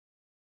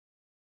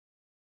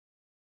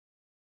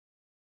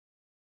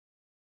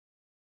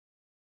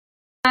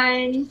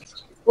everyone.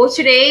 Well,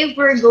 today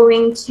we're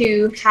going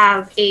to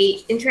have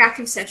a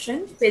interactive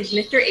session with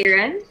Mr.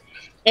 Aaron,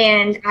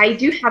 and I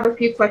do have a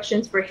few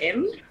questions for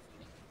him.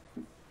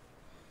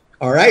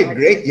 All right,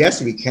 great.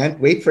 Yes, we can't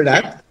wait for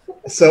that.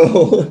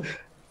 So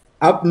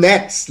up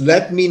next,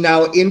 let me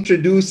now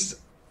introduce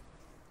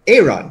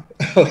Aaron,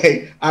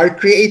 okay, our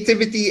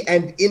creativity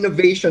and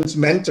innovations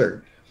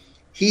mentor.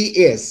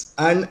 He is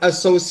an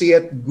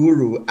associate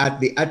guru at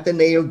the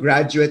Ateneo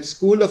Graduate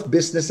School of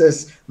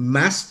Business's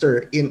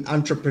Master in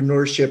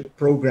Entrepreneurship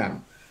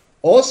program.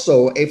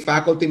 Also a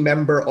faculty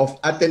member of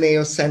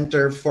Ateneo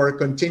Center for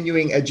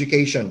Continuing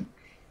Education.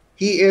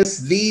 He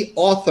is the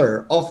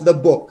author of the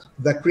book,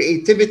 The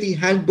Creativity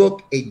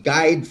Handbook, a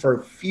guide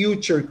for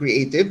future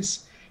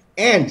creatives.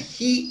 And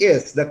he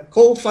is the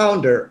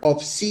co-founder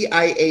of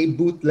CIA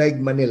Bootleg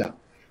Manila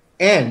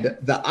and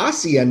the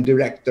ASEAN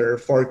Director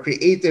for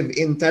Creative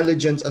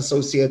Intelligence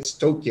Associates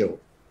Tokyo.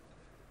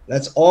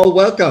 Let's all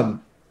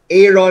welcome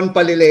Aaron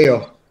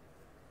Palileo.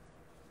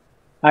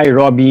 Hi,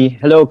 Robbie.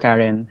 Hello,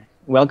 Karen.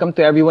 Welcome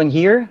to everyone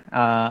here.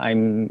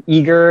 I'm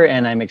eager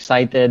and I'm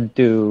excited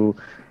to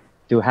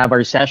have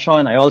our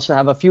session. I also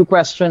have a few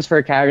questions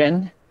for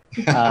Karen.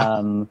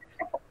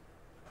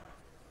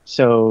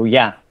 So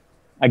yeah,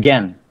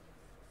 again,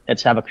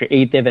 let's have a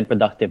creative and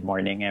productive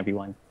morning,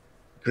 everyone.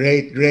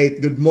 Great,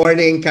 great. Good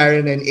morning,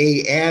 Karen and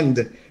A.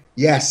 And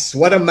yes,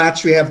 what a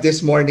match we have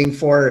this morning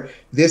for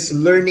this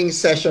learning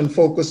session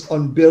focused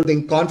on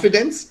building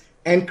confidence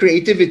and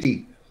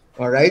creativity.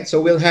 All right, so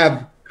we'll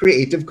have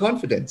creative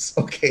confidence.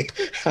 Okay.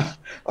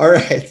 All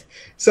right.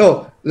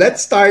 So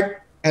let's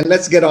start and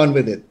let's get on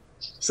with it.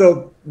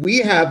 So we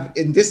have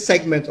in this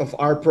segment of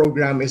our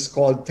program is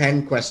called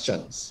 10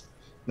 questions.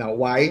 Now,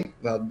 why?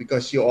 Well,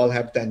 because you all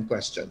have 10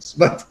 questions.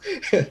 But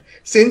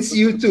since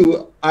you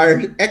two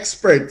are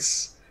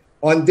experts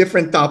on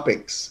different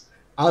topics,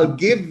 I'll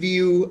give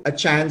you a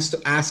chance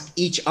to ask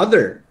each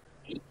other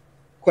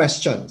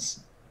questions.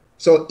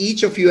 So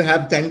each of you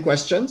have 10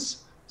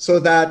 questions so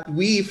that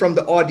we from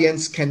the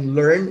audience can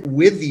learn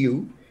with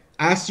you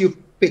as you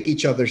pick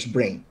each other's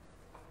brain.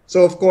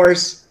 So of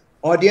course,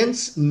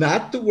 audience,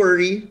 not to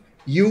worry,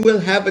 you will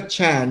have a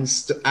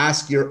chance to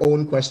ask your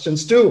own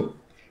questions too.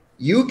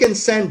 You can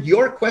send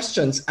your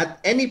questions at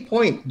any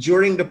point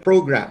during the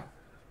program.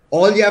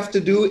 All you have to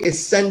do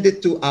is send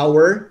it to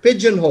our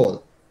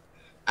pigeonhole.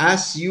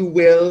 As you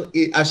will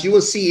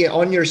see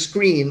on your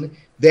screen,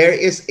 there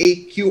is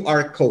a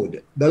QR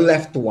code, the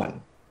left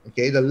one.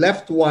 Okay, the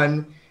left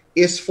one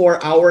is for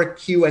our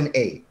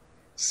Q&A.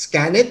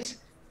 Scan it,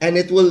 and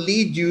it will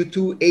lead you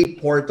to a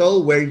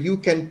portal where you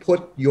can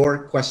put your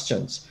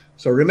questions.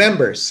 So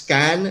remember,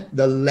 scan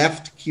the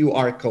left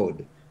QR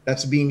code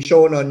that's being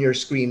shown on your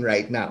screen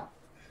right now.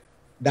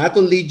 That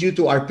will lead you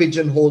to our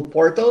Pigeonhole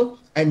portal,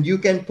 and you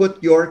can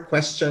put your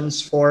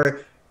questions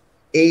for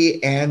A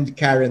and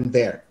Karen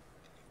there.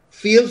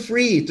 Feel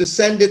free to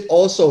send it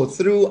also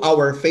through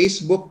our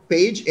Facebook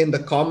page in the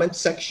comment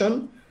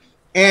section.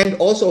 And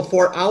also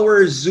for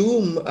our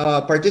Zoom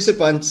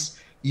participants,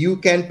 you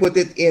can put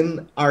it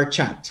in our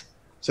chat.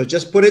 So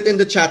just put it in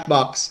the chat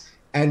box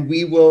and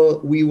we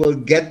will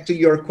get to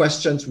your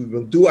questions. We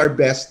will do our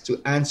best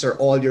to answer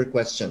all your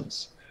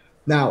questions.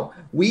 Now,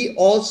 we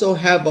also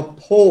have a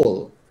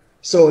poll.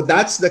 So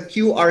that's the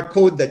QR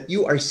code that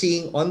you are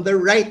seeing on the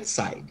right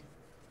side.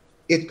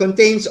 It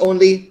contains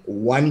only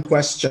one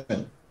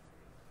question.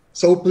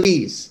 So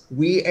please,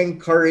 we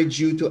encourage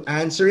you to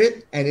answer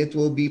it, and it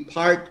will be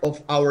part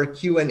of our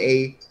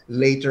Q&A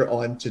later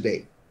on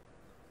today.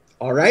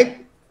 All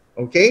right?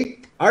 Okay?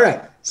 All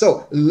right.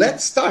 So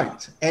let's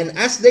start. And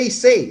as they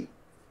say,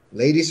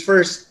 ladies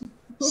first.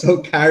 So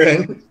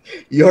Karen,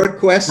 your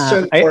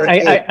question for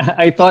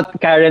I thought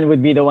Karen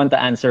would be the one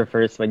to answer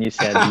first when you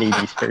said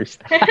ladies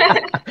first.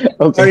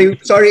 Okay.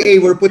 Sorry, A,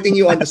 we're putting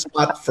you on the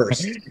spot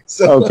first.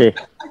 So, okay.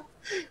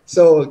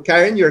 So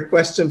Karen, your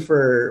question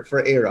for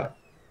Aaron.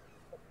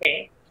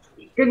 Okay.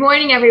 Good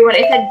morning, everyone.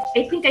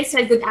 I think I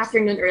said good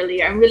afternoon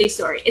earlier. I'm really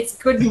sorry. It's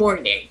good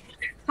morning.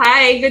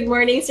 Hi, good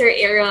morning, Sir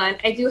Aaron.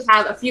 I do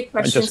have a few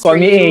questions Just call for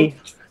me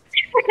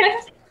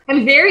you.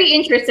 I'm very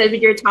interested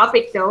with your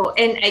topic, though,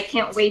 and I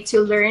can't wait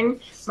to learn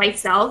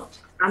myself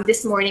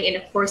this morning and,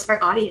 of course,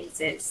 our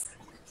audiences.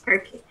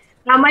 Okay.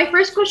 Now, my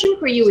first question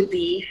for you would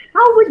be,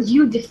 how would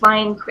you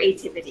define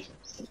creativity?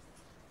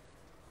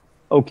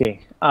 Okay.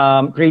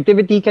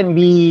 Creativity can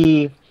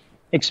be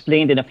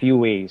explained in a few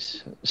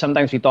ways.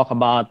 Sometimes we talk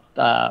about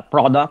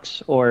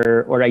products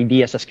or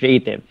ideas as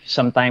creative.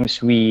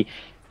 Sometimes we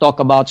talk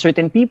about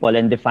certain people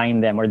and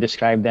define them or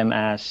describe them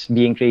as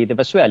being creative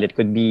as well. It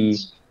could be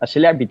a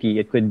celebrity,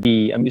 it could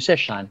be a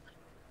musician.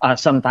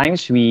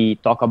 Sometimes we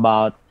talk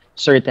about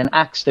certain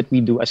acts that we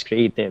do as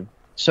creative.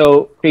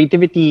 So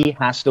creativity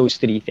has those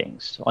three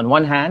things. On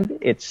one hand,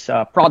 it's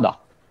a product.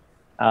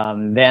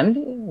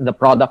 Then the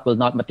product will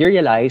not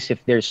materialize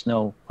if there's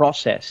no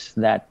process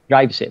that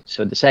drives it.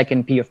 So the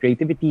second P of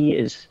creativity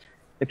is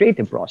the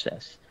creative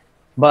process.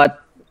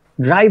 But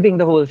driving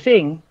the whole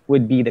thing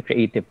would be the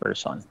creative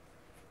person.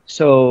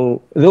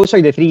 So those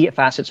are the three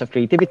facets of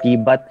creativity,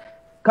 but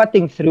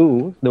cutting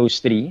through those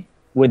three,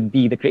 would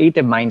be the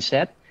creative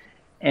mindset.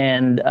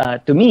 And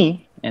to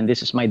me, and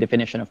this is my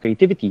definition of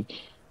creativity,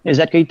 is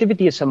that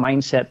creativity is a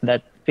mindset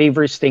that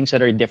favors things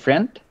that are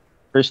different.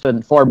 First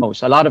and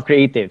foremost, a lot of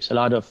creatives, a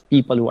lot of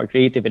people who are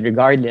creative, and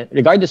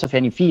regardless of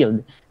any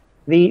field,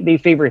 they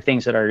favor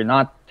things that are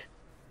not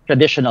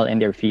traditional in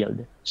their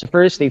field. So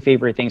first, they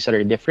favor things that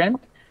are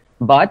different,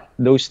 but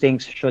those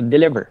things should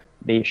deliver.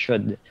 They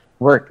should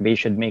work. They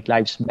should make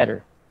lives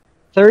better.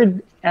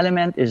 Third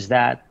element is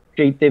that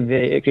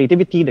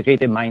creativity, the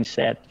creative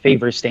mindset,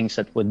 favors things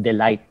that would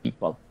delight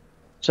people.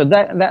 So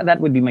that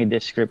would be my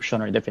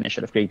description or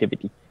definition of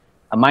creativity.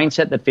 A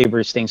mindset that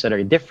favors things that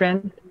are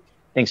different,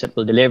 things that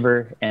will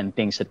deliver, and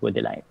things that would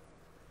delight.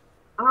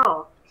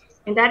 Oh,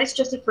 and that is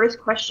just the first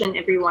question,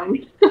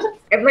 everyone.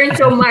 I've learned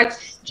so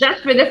much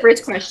just for the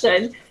first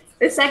question.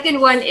 The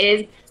second one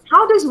is,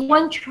 how does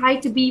one try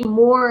to be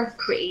more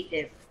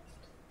creative?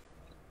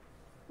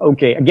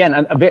 Okay,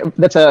 again,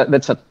 that's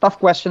a tough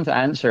question to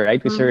answer,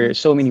 right? Because there are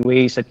so many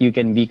ways that you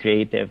can be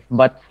creative.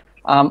 But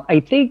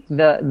I think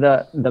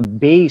the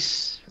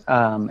base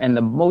and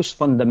the most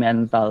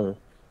fundamental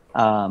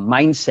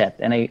mindset,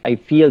 and I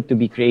feel to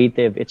be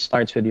creative, it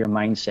starts with your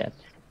mindset,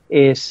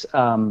 is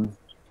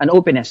an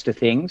openness to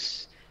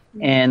things,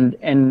 and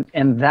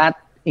that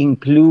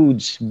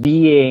includes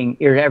being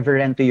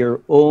irreverent to your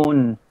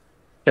own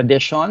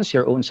traditions,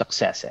 your own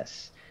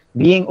successes.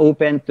 Being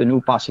open to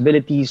new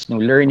possibilities, new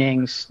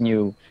learnings,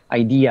 new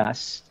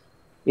ideas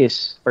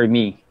is, for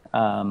me,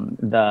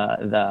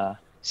 the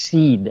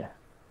seed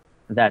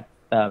that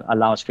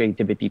allows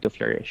creativity to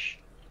flourish.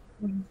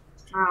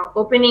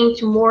 Opening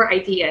to more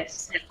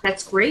ideas.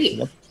 That's great.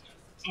 Yep.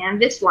 And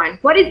this one,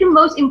 what is the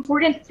most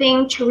important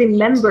thing to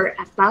remember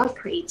about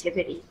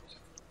creativity?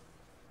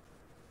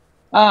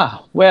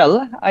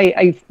 Well,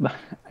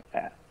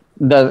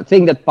 the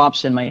thing that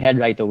pops in my head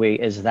right away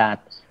is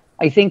that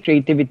I think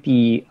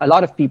creativity, a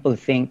lot of people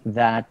think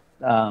that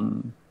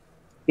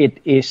it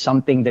is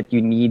something that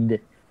you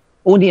need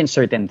only in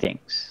certain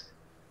things.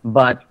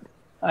 But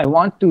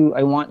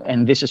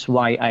and this is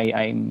why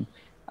I'm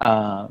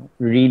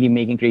really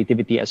making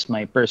creativity as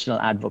my personal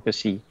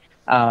advocacy.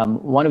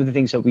 One of the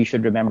things that we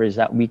should remember is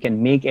that we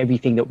can make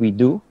everything that we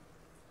do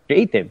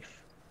creative,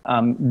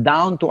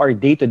 down to our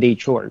day-to-day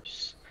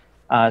chores.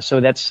 So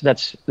that's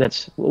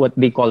what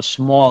they call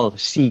small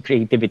C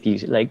creativity.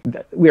 Like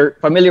we're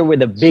familiar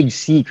with the big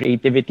C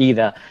creativity,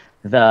 the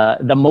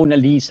Mona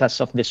Lisas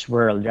of this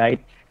world,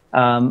 right?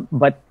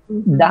 But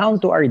down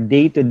to our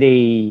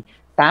day-to-day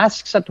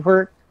tasks at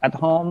work, at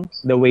home,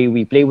 the way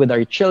we play with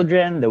our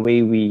children, the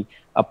way we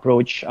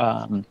approach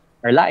our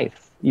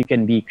life, you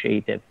can be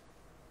creative.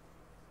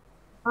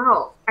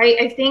 Wow.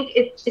 I think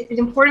it's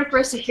important for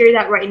us to hear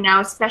that right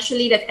now,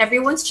 especially that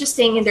everyone's just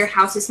staying in their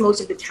houses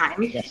most of the time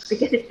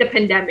because it's the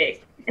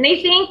pandemic. And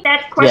I think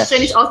that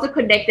question is also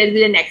connected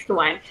with the next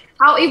one.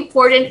 How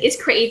important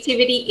is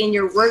creativity in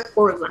your work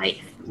or life?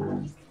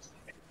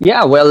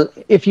 Yeah, well,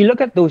 if you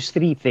look at those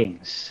three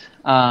things,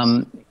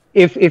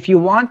 if you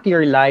want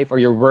your life or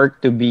your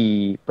work to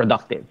be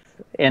productive,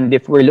 and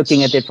if we're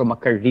looking at it from a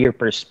career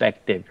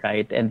perspective,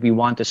 right, and we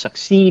want to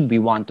succeed, we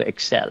want to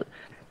excel,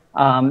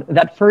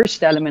 that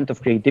first element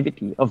of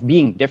creativity, of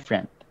being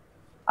different,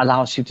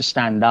 allows you to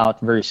stand out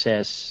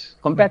versus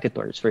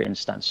competitors, for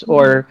instance,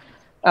 or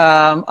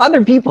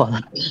other people,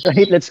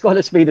 right? Let's call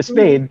a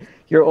spade.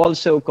 You're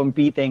also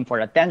competing for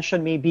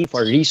attention, maybe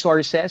for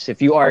resources.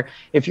 If you're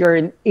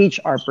an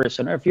HR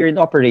person or if you're in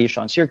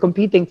operations, you're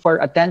competing for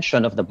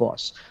attention of the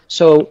boss.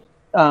 So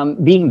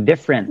being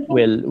different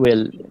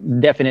will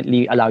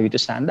definitely allow you to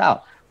stand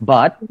out.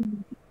 But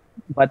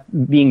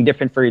being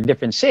different for a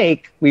different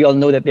sake, we all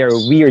know that there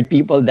are weird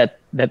people that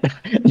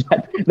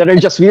are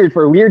just weird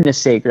for weirdness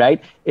sake,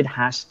 right? It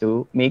has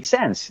to make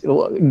sense.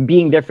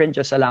 Being different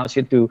just allows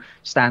you to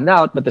stand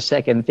out. But the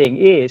second thing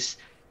is,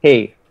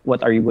 hey,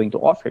 what are you going to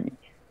offer me?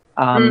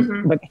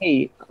 But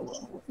hey,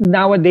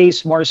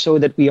 nowadays, more so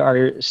that we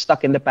are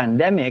stuck in the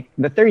pandemic,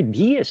 the third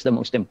D is the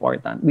most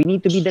important. We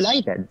need to be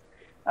delighted.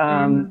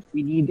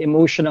 We need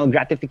emotional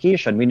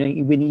gratification. We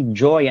need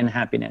joy and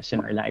happiness in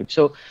our lives.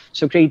 So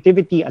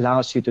creativity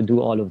allows you to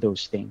do all of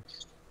those things.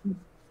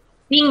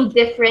 Being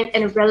different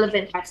and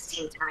relevant at the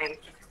same time.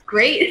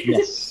 Great.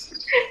 Yes.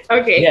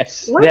 Okay.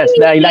 Yes.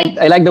 I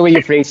like the way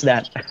you phrase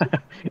that.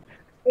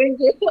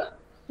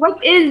 What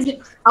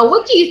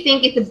do you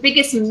think is the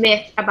biggest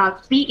myth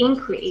about being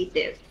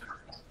creative?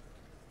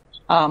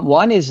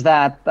 One is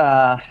that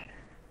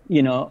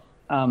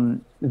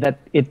that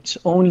it's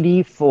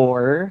only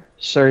for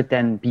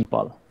certain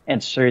people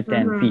and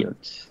certain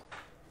fields.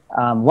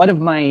 One of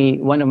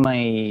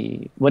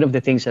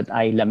the things that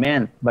I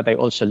lament, but I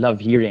also love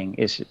hearing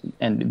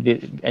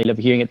I love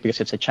hearing it because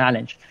it's a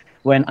challenge.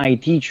 When I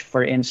teach,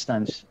 for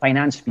instance,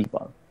 finance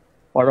people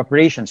or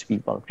operations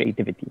people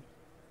creativity,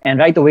 and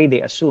right away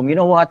they assume, you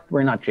know what,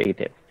 we're not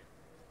creative.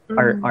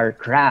 Our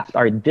craft,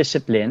 our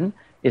discipline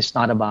is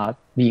not about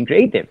being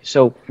creative.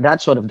 So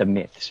that's sort of the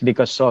myths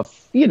because of,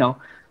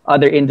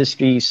 other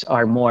industries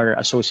are more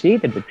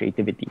associated with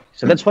creativity.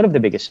 So that's one of the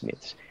biggest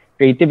myths.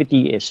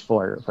 Creativity is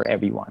for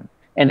everyone.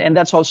 And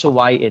that's also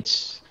why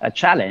it's a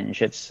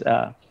challenge. It's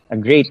a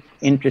great,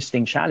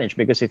 interesting challenge,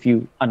 because if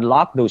you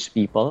unlock those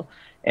people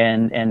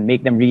and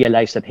make them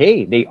realize that,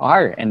 hey, they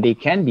are and they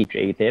can be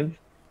creative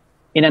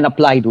in an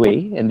applied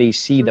way, and they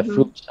see the Mm-hmm.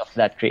 fruits of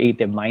that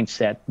creative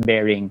mindset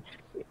bearing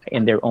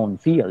in their own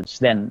fields,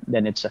 then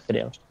it's a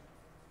thrill.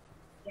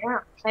 Yeah,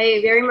 I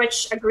very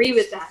much agree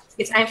with that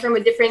because I'm from a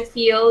different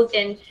field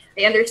and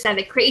I understand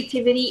that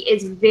creativity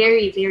is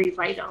very, very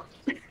vital.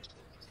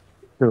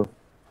 True.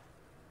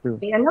 True.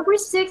 Okay, and number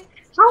six,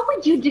 how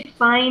would you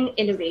define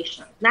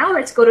innovation? Now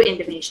let's go to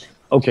innovation.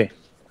 Okay.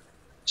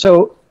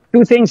 So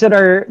two things that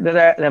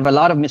have a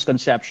lot of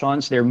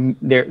misconceptions. They're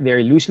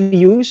loosely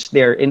used.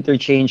 They're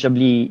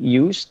interchangeably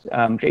used.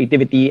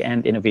 Creativity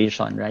and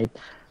innovation, right?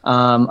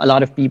 A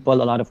lot of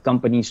people, a lot of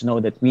companies know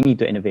that we need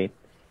to innovate,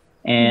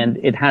 and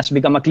it has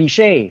become a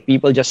cliche.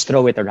 People just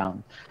throw it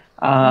around.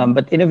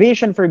 But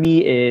innovation for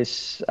me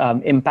is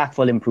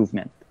impactful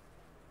improvement.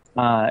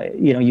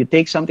 You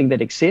take something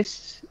that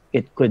exists.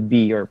 It could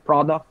be your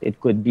product. It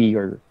could be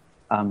your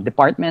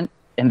department,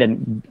 and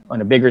then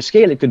on a bigger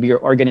scale, it could be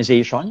your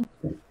organization.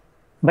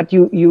 But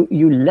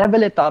you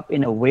level it up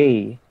in a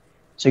way,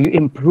 so you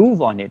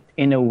improve on it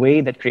in a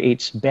way that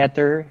creates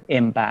better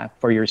impact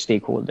for your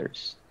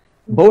stakeholders,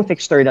 both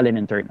external and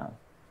internal,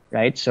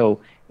 right? So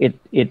it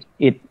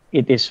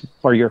is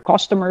for your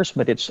customers,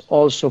 but it's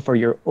also for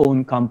your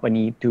own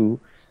company to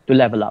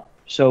level up.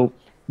 So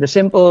the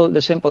simple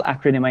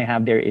acronym I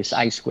have there is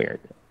I squared,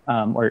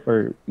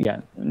 or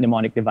yeah,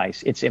 mnemonic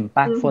device. It's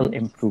impactful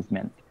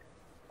improvement.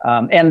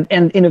 And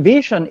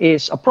innovation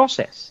is a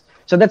process.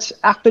 So that's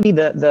actually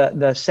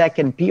the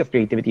second P of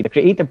creativity. The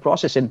creative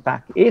process, in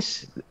fact,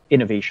 is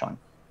innovation.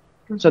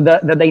 So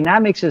the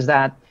dynamics is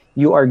that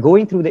you are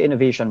going through the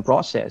innovation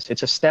process.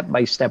 It's a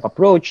step-by-step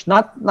approach,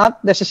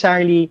 not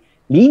necessarily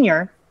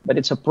linear, but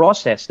it's a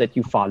process that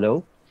you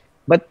follow.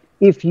 But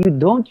if you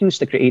don't use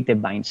the creative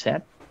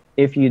mindset,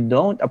 if you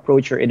don't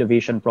approach your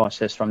innovation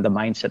process from the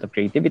mindset of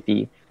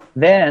creativity,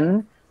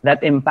 then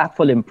that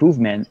impactful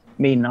improvement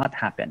may not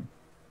happen.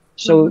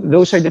 So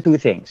those are the two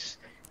things.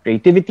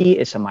 Creativity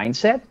is a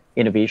mindset,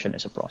 innovation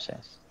is a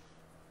process.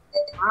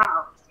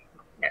 Wow,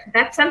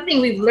 that's something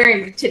we've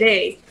learned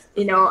today.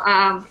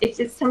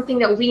 It's something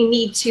that we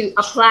need to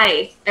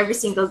apply every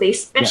single day,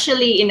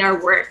 especially in our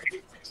work.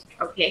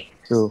 Okay.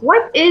 True.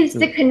 What is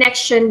the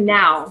connection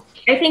now?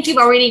 I think you've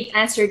already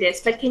answered this,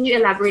 but can you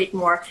elaborate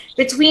more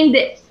between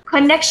the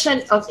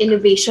connection of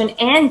innovation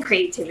and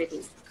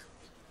creativity?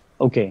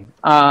 Okay.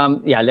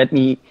 Yeah.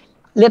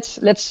 Let's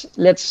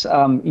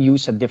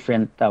use a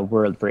different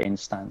world, for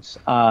instance.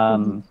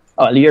 Oh,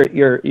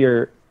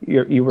 you're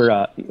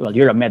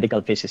a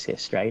medical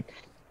physicist, right?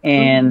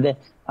 And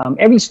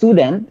every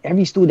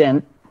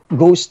student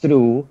goes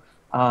through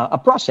a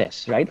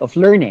process, right, of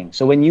learning.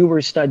 So when you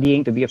were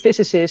studying to be a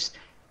physicist,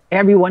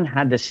 everyone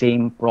had the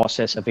same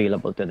process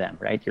available to them,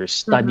 right? You're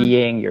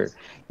studying,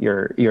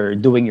 you're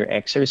doing your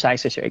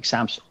exercises, your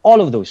exams, all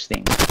of those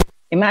things.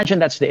 Imagine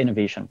that's the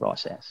innovation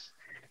process.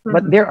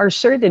 But there are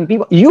certain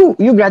people. You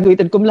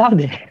graduated cum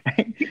laude,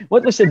 right?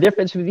 What was the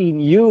difference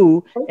between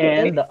you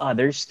and the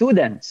other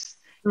students?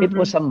 It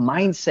was a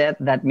mindset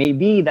that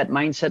maybe that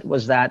mindset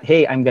was that,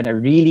 hey, I'm gonna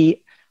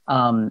really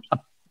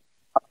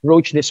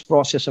approach this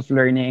process of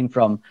learning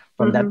from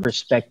that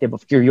perspective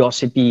of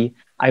curiosity.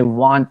 I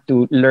want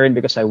to learn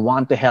because I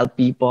want to help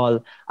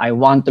people. I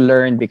want to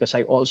learn because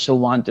I also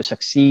want to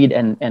succeed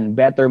and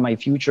better my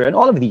future and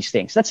all of these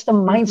things. That's the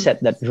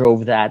mindset that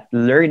drove that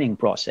learning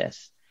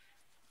process.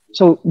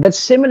 So that's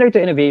similar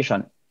to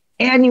innovation.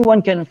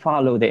 Anyone can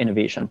follow the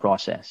innovation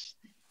process.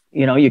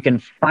 You can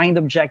find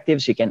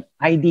objectives, you can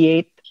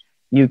ideate,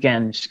 you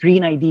can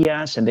screen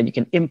ideas, and then you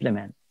can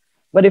implement.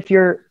 But if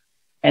you're,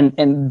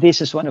 and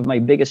this is one of my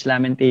biggest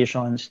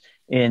lamentations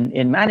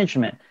in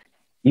management,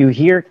 you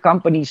hear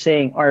companies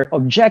saying our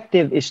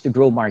objective is to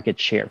grow market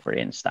share, for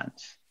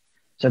instance.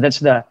 So that's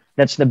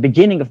the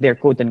beginning of their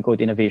quote unquote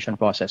innovation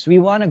process. We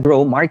want to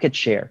grow market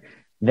share.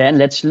 Then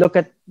let's look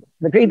at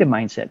the creative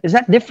mindset. Is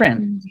that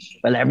different?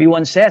 Well,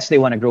 everyone says they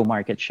want to grow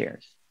market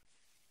shares.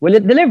 Will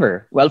it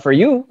deliver? Well, for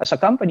you as a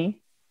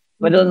company,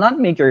 but it'll not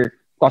make your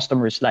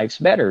customers' lives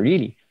better,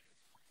 really.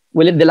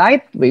 Will it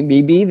delight?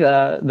 Maybe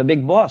the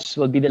big boss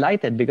will be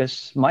delighted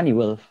because money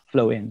will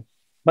flow in,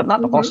 but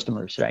not the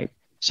customers, right?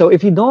 So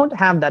if you don't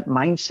have that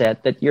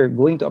mindset that you're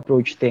going to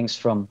approach things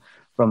from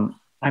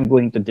I'm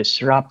going to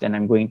disrupt and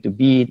I'm going to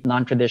be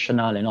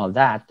non-traditional and all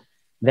that,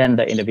 then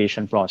the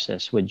innovation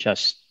process would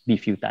just be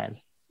futile.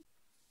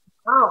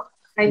 Oh,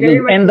 I very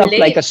You'll much end up relate.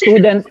 like a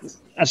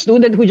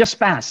student who just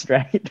passed,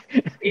 right?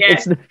 Yeah.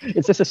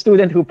 It's just a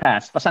student who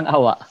passed, pasang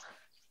awa.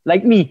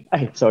 Like me.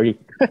 Ay, sorry.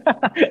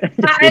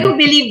 I don't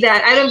believe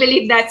that. I don't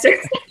believe that, sir.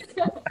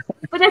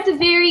 But that's a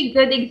very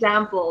good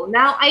example.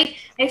 Now I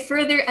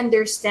further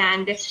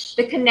understand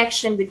the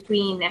connection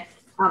between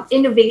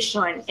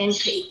innovation and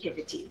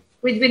creativity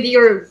with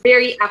your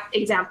very apt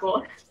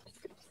example.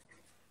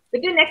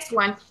 With the next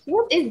one,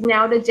 what is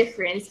now the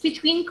difference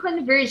between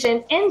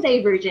convergent and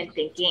divergent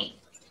thinking?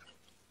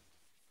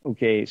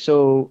 Okay,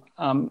 so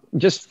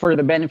just for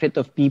the benefit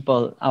of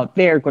people out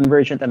there,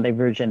 convergent and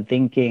divergent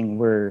thinking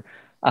were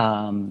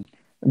um,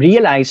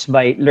 realized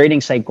by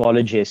learning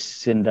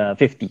psychologists in the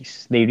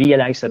 50s. They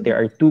realized that there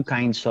are two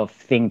kinds of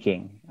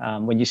thinking.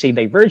 When you say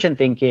divergent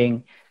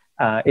thinking,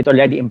 it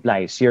already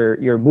implies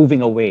you're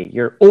moving away,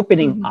 you're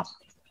opening Mhm. up,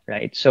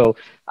 right? So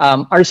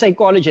our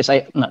psychologists,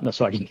 no,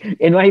 sorry,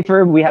 in my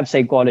firm we have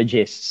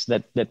psychologists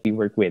that we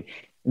work with.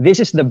 This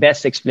is the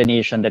best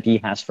explanation that he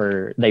has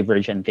for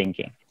divergent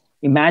thinking.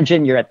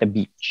 Imagine you're at the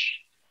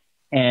beach.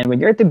 And when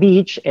you're at the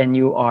beach and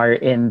you are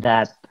in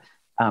that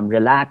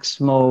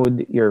relaxed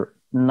mode, you're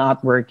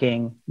not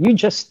working, you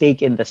just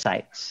take in the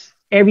sights.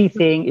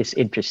 Everything is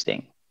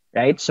interesting,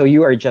 right? So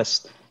you are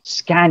just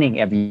scanning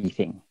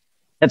everything.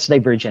 That's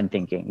divergent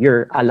thinking.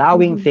 You're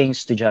allowing Mhm.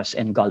 things to just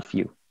engulf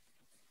you.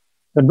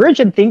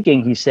 Convergent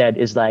thinking, he said,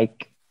 is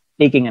like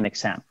taking an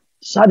exam.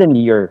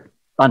 Suddenly you're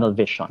tunnel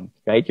vision,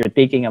 right? You're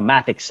taking a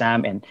math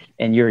exam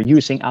and you're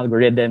using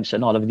algorithms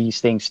and all of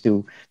these things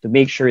to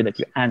make sure that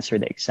you answer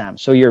the exam.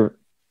 So your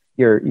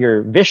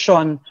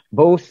vision,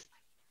 both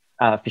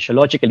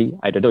physiologically,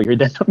 I don't know, you're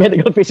the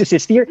medical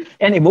physicist here,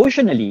 and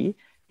emotionally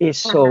is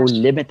so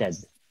Uh-huh. limited.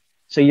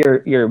 So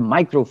you're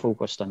micro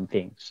focused on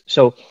things.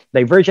 So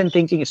divergent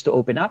thinking is to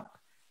open up,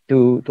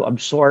 to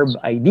absorb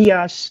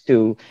ideas,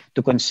 to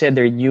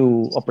consider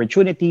new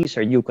opportunities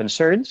or new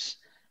concerns,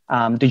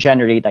 to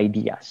generate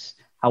ideas.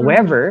 Mhm.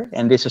 However,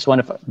 and this is one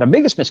of the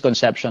biggest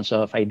misconceptions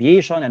of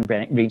ideation and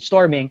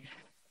brainstorming,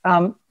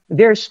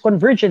 there's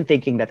convergent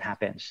thinking that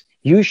happens.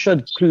 You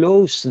should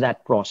close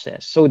that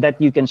process so that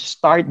you can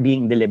start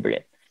being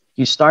deliberate.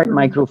 You start Mhm.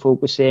 micro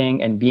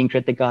focusing and being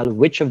critical.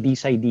 Which of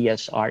these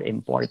ideas are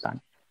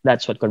important?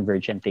 That's what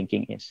convergent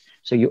thinking is.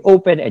 So you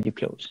open and you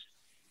close.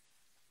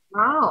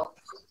 Wow.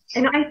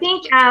 And I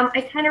think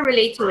I kind of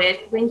relate to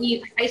it when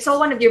I saw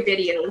one of your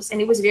videos and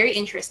it was very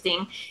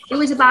interesting. It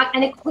was about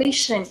an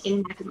equation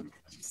in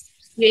mathematics.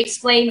 You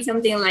explained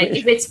something like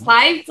if it's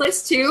 5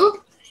 plus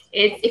 2,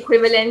 it's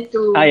equivalent Ah,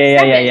 to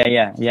yeah, yeah, yeah, yeah, 7.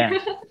 yeah, yeah.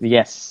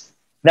 Yes.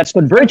 That's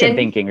And convergent then,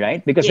 thinking,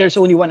 right? Because there's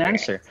yes, only one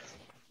correct. answer.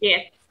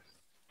 Yes.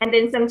 And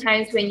then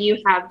sometimes when you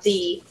have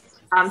the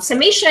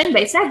summation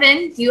by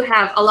 7, you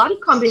have a lot of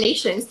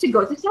combinations to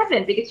go to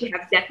 7 because you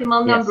have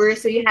decimal Yes.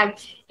 numbers. So you have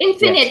Yes.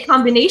 infinite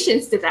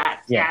combinations to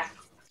that. Yeah. Yeah,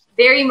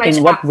 very much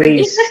up for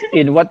me.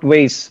 In what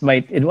ways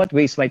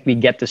might we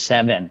get to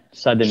seven?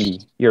 Suddenly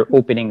you're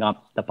opening up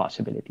the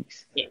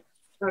possibilities. Yeah.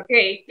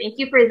 Okay, thank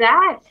you for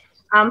that.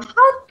 How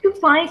to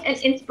find an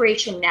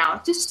inspiration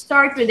now to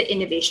start with the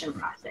innovation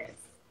process?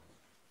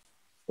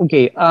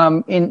 Okay.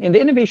 In the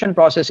innovation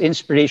process,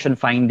 inspiration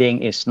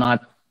finding is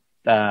not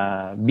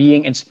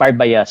being inspired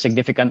by a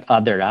significant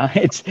other.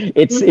 It's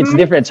Mm-hmm.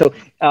 different. So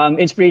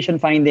inspiration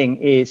finding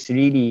is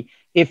really,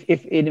 if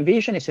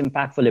innovation is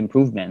impactful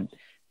improvement,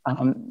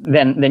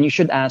 then you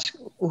should ask,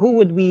 who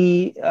would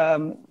we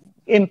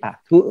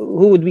impact?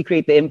 Who would we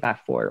create the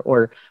impact for,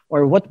 or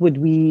what would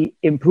we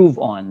improve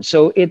on?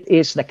 So it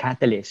is the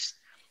catalyst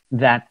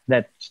that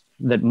that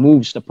that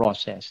moves the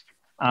process.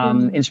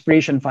 Mm-hmm.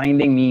 Inspiration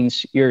finding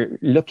means you're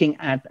looking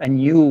at a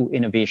new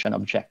innovation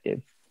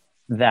objective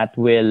that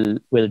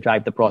will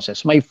drive the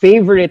process. My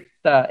favorite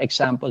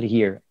example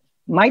here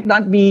might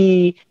not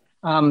be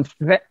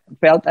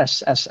felt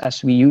as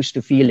we used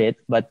to feel it,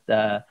 but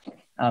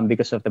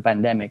because of the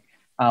pandemic.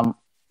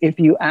 If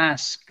you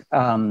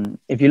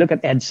if you look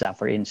at EDSA,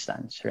 for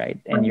instance, right,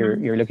 and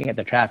Mm-hmm. you're looking at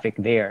the traffic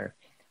there,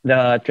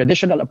 the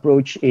traditional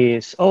approach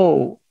is,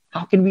 oh,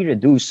 how can we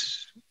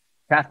reduce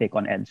traffic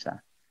on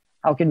EDSA?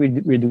 How can we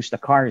reduce the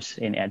cars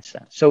in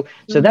EDSA? So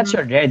that's Mm-hmm.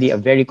 already a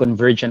very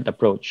convergent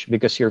approach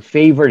because you're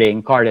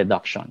favoring car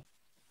reduction.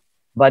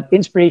 But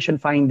inspiration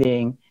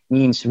finding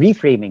means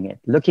reframing it,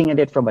 looking at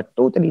it from a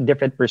totally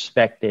different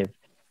perspective,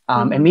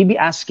 and Mm-hmm. maybe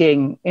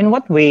asking, in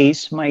what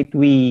ways might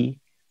we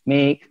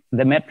make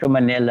the Metro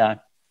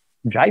Manila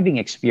driving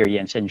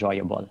experience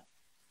enjoyable?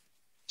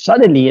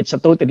 Suddenly, it's a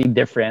totally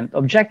different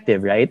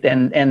objective, right?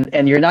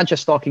 And you're not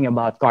just talking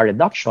about car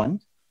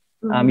reduction.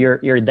 Mm-hmm.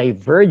 You're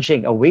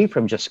diverging away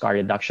from just car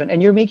reduction,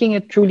 and you're making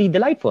it truly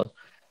delightful.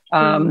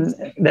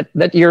 Mm-hmm.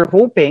 That you're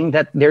hoping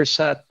that there's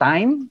a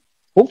time,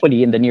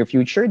 hopefully in the near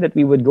future, that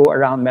we would go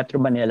around Metro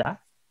Manila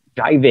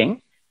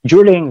driving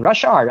during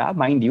rush hour,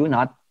 mind you,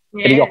 not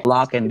three Yes.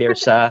 o'clock and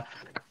there's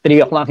 3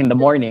 o'clock in the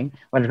morning,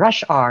 but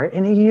rush hour,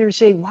 and then you're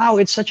saying, "Wow,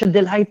 it's such a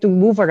delight to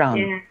move around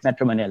Yeah.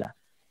 Metro Manila."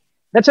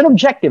 That's an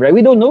objective, right?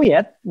 We don't know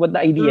yet what the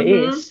idea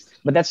Mm-hmm. is,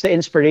 but that's the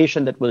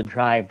inspiration that will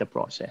drive the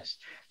process.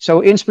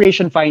 So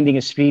inspiration finding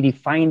is really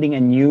finding a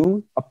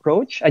new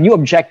approach, a new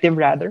objective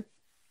rather,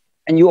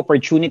 a new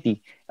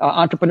opportunity.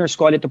 Entrepreneurs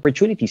call it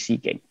opportunity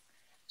seeking.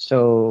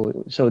 So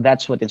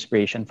that's what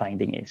inspiration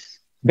finding is.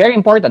 Very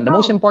important, the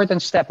most Oh.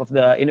 important step of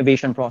the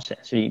innovation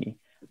process, really.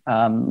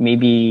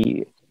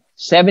 Maybe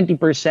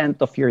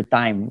 70% of your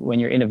time when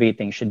you're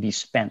innovating should be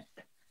spent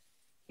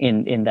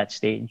in that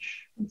stage.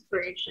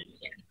 Inspiration.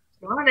 Yeah.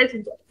 Wow,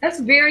 that's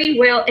very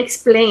well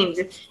explained,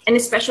 and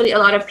especially a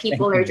lot of Thank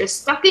people are you.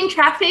 just stuck in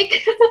traffic,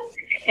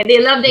 and they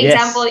love the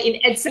example Yes. in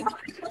EDSA.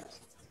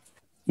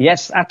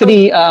 Yes,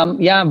 actually,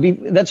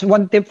 that's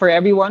one tip for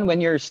everyone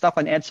when you're stuck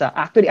on EDSA.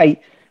 Actually,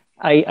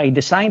 I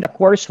designed a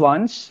course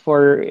once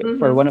for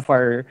Mm-hmm. one of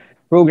our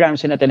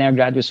programs in Ateneo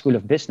Graduate School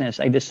of Business.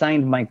 I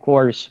designed my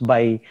course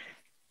by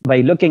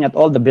looking at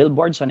all the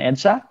billboards on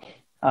EDSA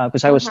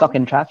because I was stuck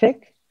Uh-huh. in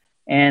traffic,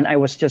 and I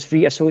was just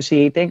free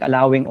associating,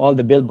 allowing all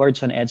the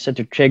billboards on EDSA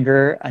to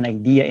trigger an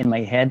idea in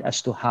my head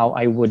as to how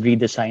I would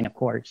redesign a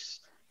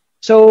course.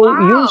 So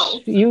Wow.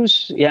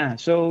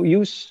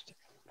 use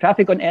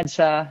traffic on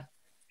EDSA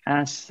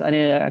as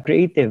a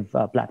creative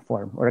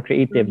platform or a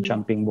creative Mhm.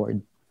 jumping board.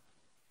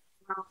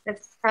 Wow.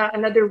 That's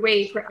another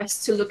way for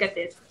us to look at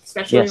it,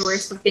 especially when we're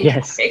Yes, stuck in yes.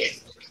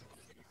 traffic.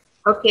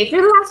 Okay,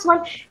 for the last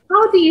one,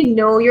 how do you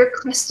know your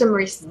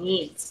customers'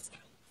 needs?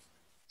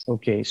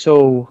 Okay,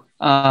 so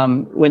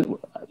when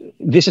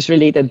this is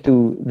related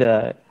to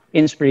the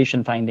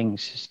inspiration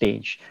findings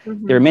stage,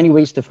 there are Mm-hmm. many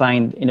ways to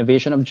find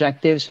innovation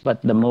objectives, but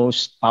the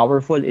most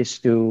powerful is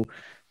to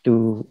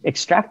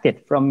extract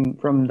it from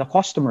the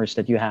customers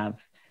that you have,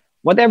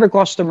 whatever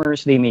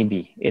customers they may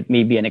be. It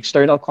may be an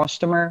external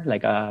customer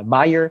like a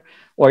buyer,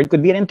 or it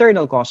could be an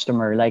internal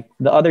customer like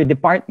the other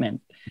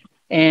department.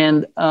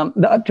 And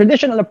the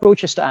traditional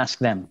approach is to ask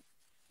them,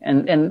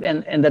 and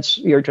that's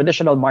your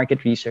traditional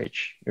market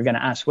research. You're going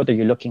to ask, what are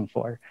you looking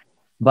for?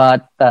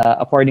 But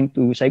according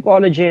to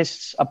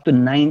psychologists, up to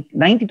 90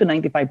 to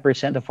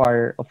 95% of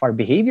our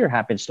behavior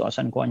happens to us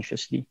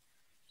unconsciously.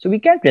 So we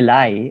can't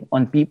rely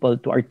on people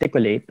to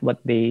articulate what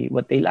they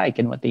like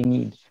and what they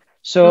need.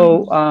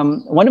 So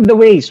Mm-hmm.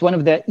 one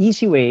of the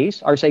easy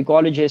ways, our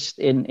psychologist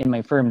in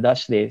my firm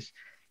does this.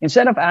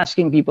 Instead of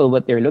asking people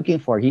what they're looking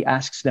for, he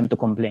asks them to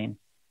complain.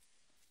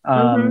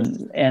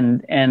 Mm-hmm.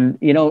 And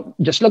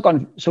just look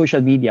on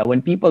social media.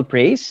 When people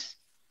praise,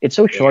 it's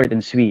so Yeah. short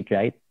and sweet,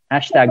 right?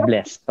 Hashtag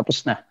blessed.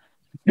 Tapos na.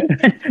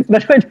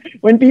 But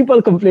when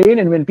people complain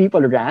and when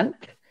people rant,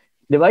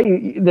 di ba,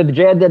 the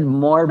dreaded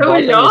more So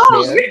button is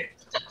long. there,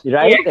 Yeah.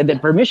 right? And then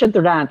permission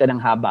to rant and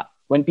ang haba.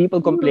 When people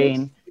Mm-hmm. complain,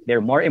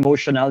 they're more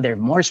emotional, they're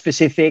more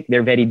specific,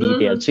 they're very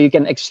detailed. Mm-hmm. So you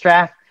can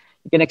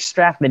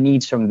extract the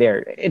needs from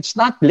there. It's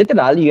not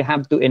literal, you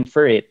have to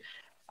infer it.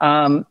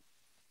 Um,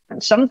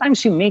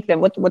 Sometimes you make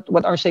them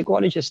what our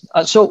psychologists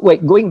so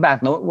wait, going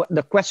back, no, the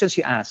questions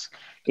you ask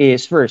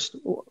is first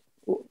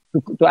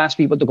to ask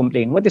people to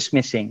complain, what is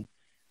missing,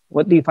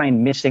 what do you find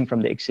missing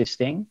from the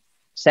existing.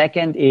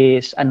 Second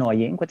is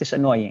annoying, what is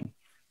annoying,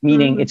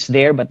 meaning Mm-hmm. it's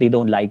there but they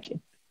don't like it.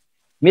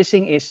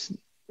 Missing is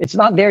it's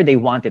not there, they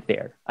want it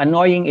there.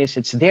 Annoying is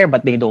it's there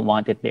but they don't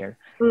want it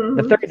there. The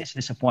Mm-hmm. third is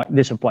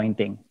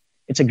disappointing.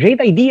 It's a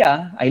great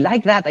idea. I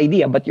like that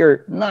idea, but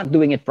you're not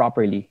doing it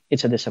properly.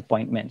 It's a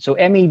disappointment. So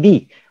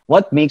MAD,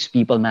 what makes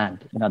people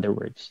mad? In other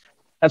words,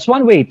 that's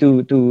one way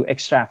to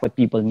extract what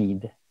people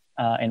need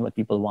and what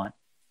people want.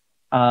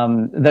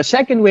 The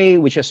second way,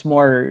 which is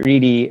more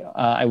really,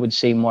 I would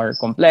say, more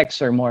complex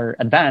or more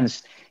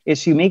advanced,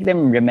 is you make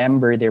them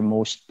remember their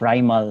most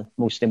primal,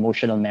 most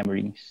emotional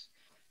memories.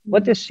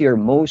 What is your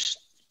most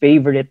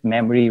favorite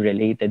memory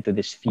related to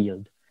this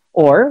field?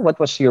 Or what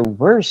was your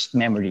worst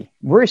memory,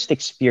 worst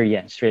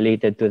experience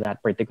related to that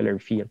particular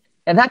field?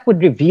 And that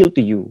would reveal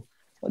to you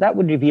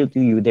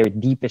their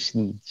deepest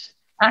needs.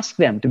 Ask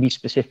them to be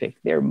specific,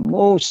 their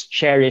most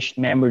cherished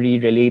memory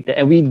related.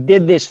 And we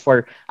did this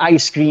for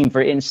ice cream,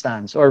 for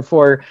instance, or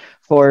for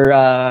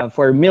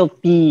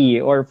milk tea,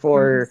 or Mm-hmm.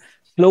 for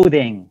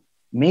clothing.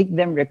 Make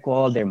them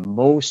recall their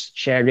most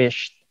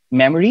cherished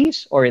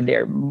memories or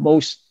their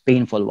most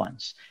painful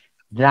ones.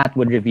 That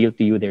would reveal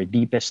to you their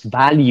deepest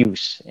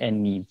values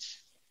and needs.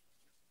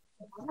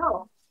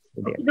 Wow.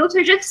 So there. Okay, those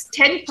are just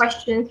 10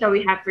 questions that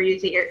we have for you,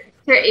 Sir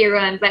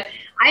Aaron. But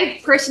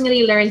I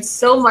personally learned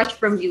so much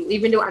from you.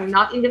 Even though I'm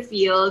not in the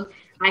field,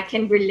 I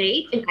can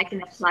relate and I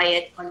can apply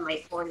it on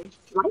my own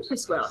life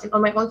as well and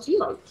on my own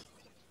field.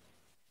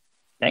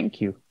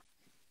 Thank you.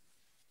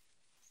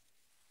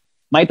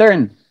 My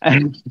turn.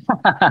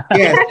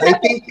 Yes,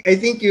 I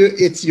think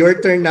it's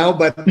your turn now.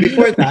 But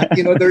before that,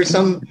 there's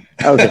some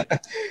Okay.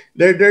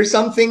 there's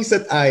some things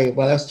that I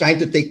was trying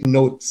to take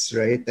notes,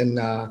 right? And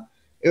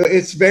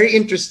it's very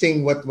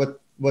interesting what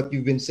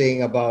you've been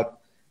saying about.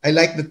 I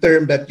like the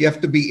term that you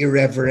have to be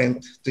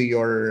irreverent to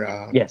your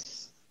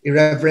Yes.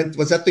 irreverent.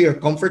 Was that to your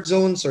comfort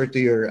zones or to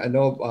your I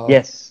know?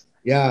 Yes.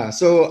 Yeah.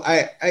 So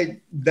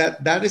I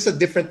that is a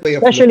different way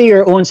of Especially looking.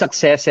 your own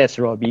successes,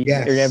 Robbie.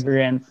 Yes.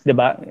 Irreverent,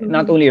 diba?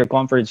 Not Mm-hmm. only your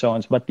comfort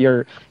zones, but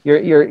your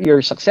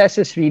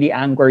successes really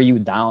anchor you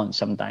down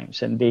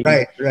sometimes, and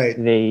Right. Right.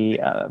 they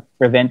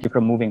prevent you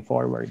from moving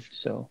forward.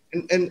 So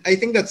And I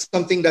think that's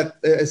something that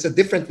is a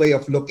different way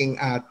of looking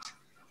at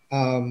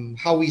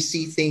how we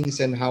see things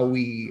and how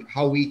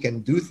we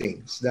can do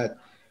things. That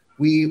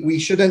we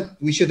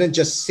shouldn't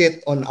just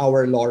sit on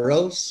our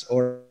laurels,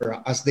 or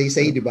as they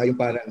say, true. di ba, yung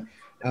parang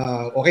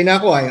okay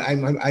na ako,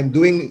 I'm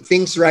doing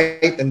things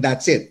right and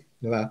that's it,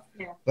 di ba?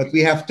 Yeah. But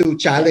we have to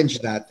challenge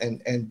that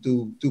and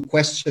to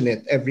question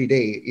it every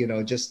day,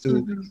 just to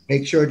Mm-hmm.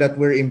 make sure that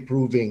we're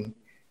improving.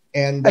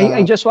 And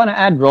I just want to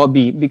add,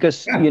 Robbie,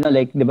 because yeah,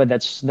 like diba,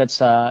 that's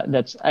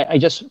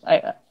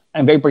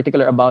I'm very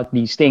particular about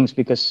these things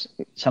because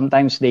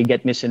sometimes they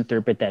get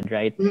misinterpreted,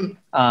 right?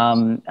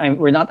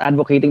 We're not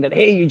advocating that,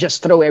 hey, you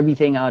just throw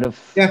everything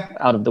Yeah.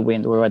 out of the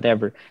wind or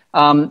whatever.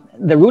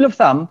 The rule of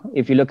thumb,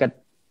 if you look at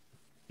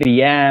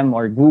 3M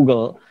or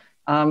Google,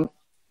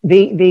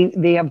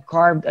 they have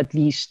carved at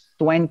least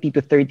 20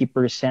 to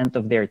 30%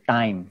 of their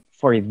time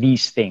for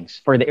these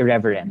things, for the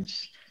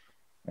irreverence,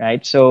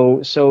 right?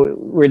 So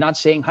we're not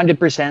saying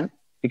 100%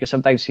 because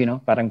sometimes,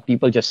 parang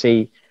people just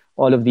say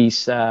all of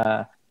these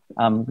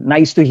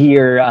nice to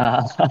hear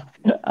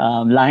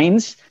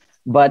lines,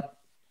 but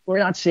we're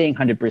not saying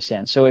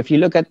 100%. So if you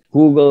look at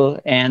Google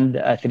and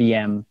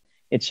 3M,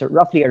 it's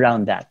roughly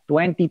around that.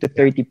 20 to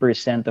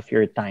 30% of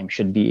your time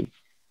should be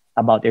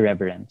about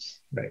irreverence.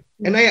 Right.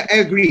 And I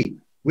agree,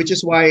 which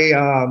is why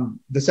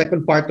the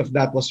second part of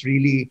that was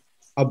really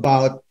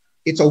about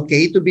it's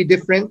okay to be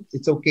different.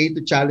 It's okay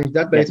to challenge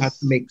that, but it has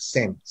to make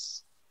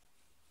sense.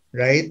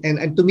 Right.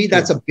 And to me,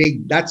 that's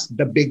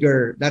the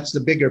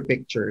bigger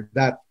picture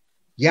that,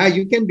 yeah,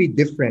 you can be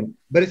different,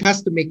 but it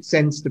has to make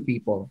sense to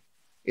people.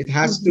 It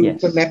has to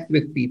connect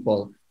with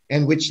people,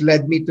 and which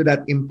led me to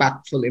that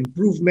impactful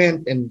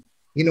improvement. And,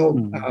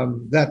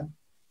 that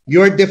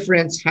your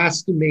difference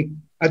has to make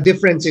a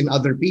difference in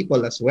other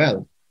people as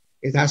well.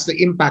 It has to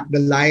impact the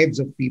lives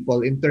of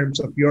people in terms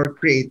of your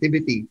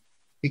creativity.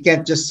 You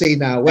can't just say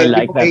now, well,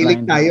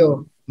 mahilig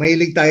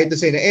tayo to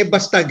say na,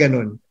 basta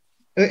ganun.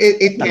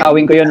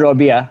 Nakawin ko yun,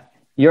 Robbie, ah.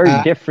 Your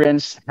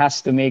difference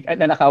has to make,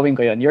 nanakawin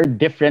ko yun, your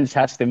difference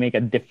has to make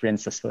a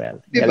difference as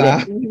well.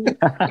 Diba?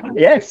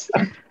 Yes.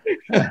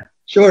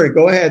 Sure,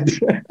 go ahead.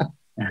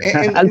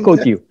 I'll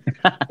quote you.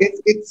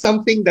 It's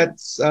something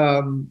that's,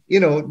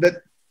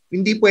 that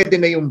hindi pwede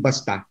na yung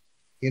basta.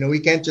 We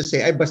can't just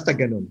say, ay, basta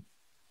ganun.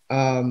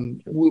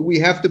 We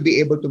have to be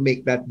able to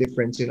make that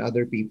difference in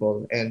other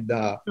people. And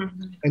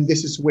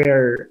this is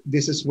where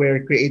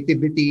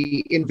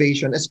creativity,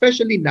 innovation,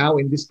 especially now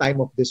in this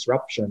time of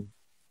disruption,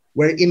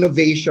 where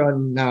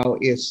innovation now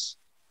is,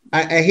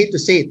 I hate to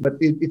say it, but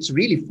it's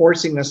really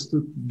forcing us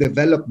to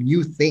develop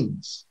new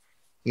things,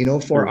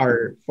 for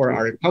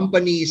our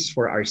companies,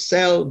 for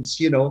ourselves,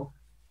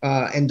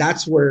 and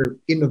that's where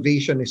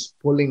innovation is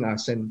pulling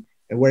us, and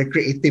where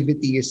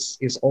creativity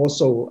is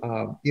also,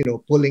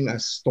 pulling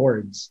us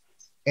towards.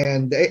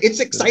 And it's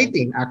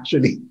exciting,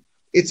 actually.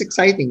 It's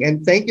exciting.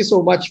 And thank you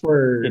so much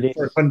for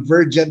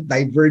convergent,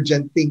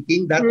 divergent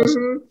thinking. That was,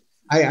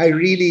 I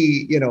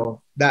really,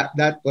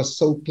 that was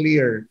so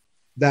clear,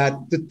 that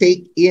to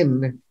take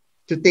in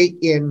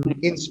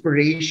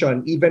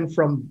inspiration, even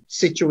from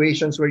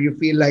situations where you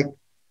feel like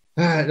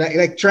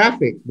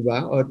traffic,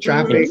 diba? Or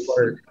traffic,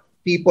 or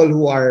people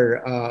who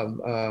are,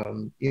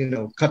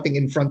 cutting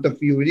in front of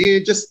you.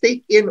 You just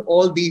take in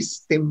all these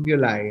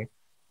stimuli,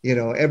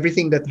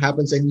 everything that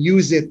happens, and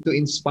use it to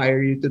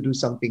inspire you to do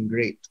something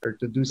great or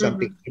to do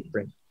something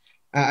different.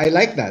 I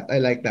like that.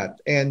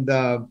 And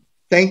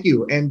thank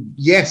you. And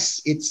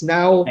yes, it's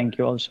now thank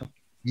you also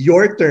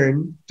your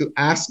turn to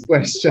ask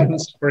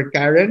questions for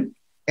Karen.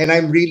 And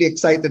I'm really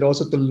excited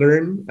also to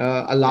learn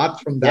a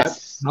lot from that,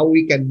 how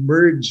we can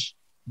merge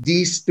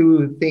these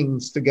two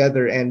things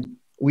together. And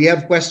we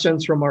have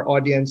questions from our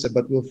audience,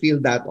 but we'll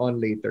field that on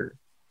later.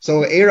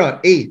 So Aaron,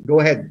 go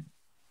ahead.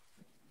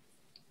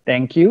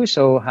 Thank you.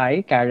 So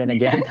hi, Karen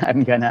again.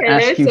 I'm going to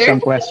ask you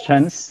some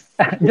questions.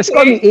 Just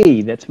call me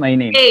A. That's my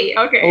name. A,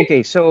 okay.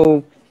 Okay,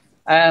 so,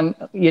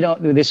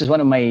 this is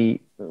one of my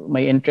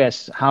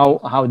interests,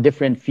 how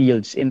different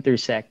fields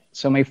intersect.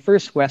 So my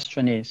first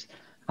question is,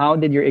 how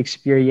did your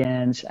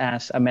experience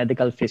as a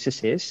medical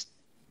physicist,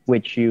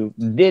 which you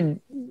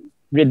did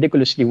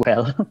ridiculously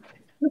well,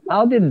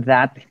 how did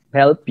that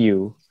help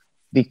you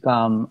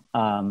become,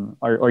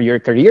 or your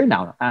career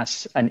now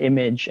as an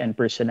image and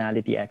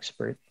personality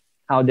expert?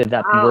 How did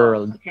that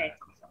world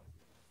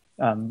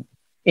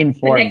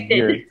inform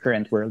your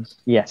current world?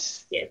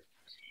 Yes.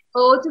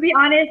 Oh, to be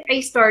honest,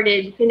 I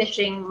started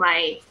finishing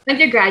my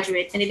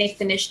undergraduate, and then I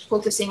finished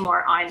focusing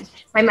more on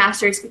my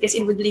master's because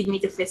it would lead me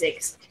to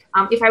physics.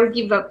 If I would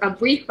give a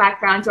brief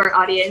background to our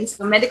audience,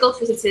 a medical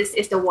physicist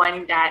is the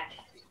one that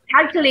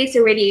calculates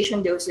the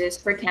radiation doses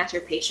for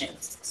cancer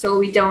patients. So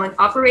we don't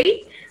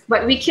operate,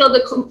 but we kill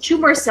the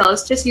tumor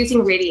cells just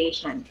using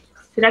radiation.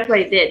 So that's what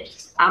I did.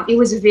 It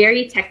was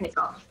very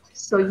technical.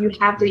 So you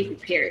have to be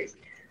prepared.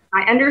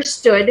 I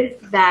understood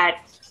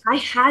that I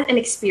had an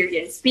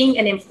experience being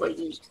an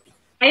employee.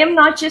 I am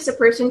not just a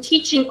person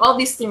teaching all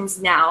these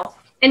things now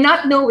and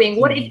not knowing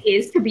what it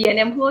is to be an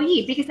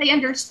employee, because I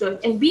understood,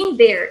 and being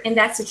there in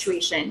that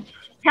situation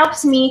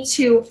helps me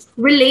to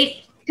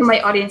relate to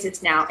my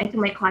audiences now and to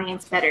my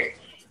clients better.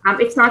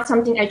 It's not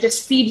something I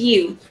just feed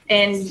you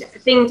and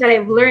things that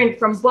I've learned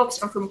from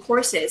books or from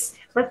courses,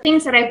 but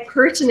things that I've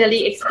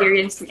personally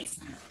experienced.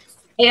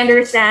 I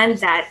understand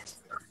that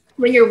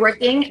when you're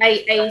working,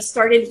 I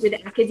started with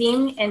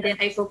academia, and then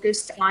I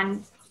focused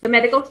on the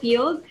medical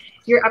field.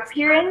 Your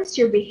appearance,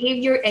 your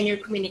behavior, and your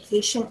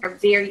communication are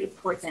very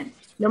important.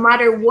 No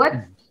matter what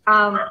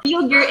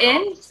field you're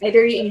in,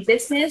 either you're in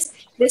business,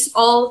 this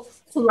all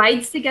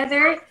collides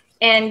together.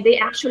 and they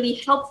actually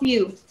help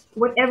you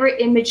whatever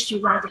image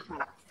you want to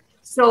have.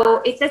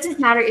 So it doesn't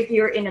matter if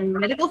you're in a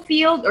medical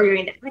field or you're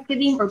in the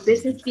academic or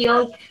business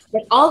field,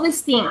 but all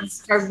these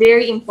things are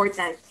very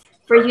important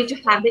for you to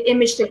have the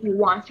image that you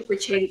want to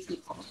portray to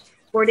people,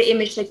 or the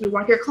image that you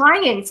want your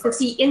clients to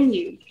see in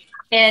you.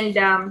 And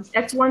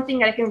that's one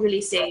thing I can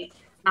really say.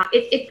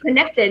 It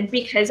connected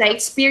because I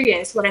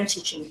experienced what I'm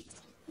teaching.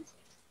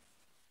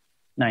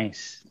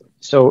 Nice.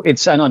 So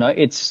it's I don't know,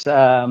 it's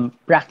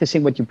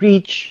practicing what you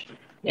preach,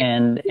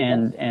 Yeah.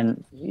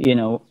 and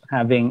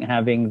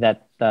having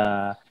that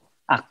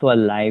actual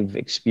live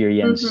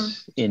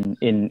experience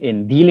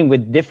in dealing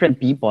with different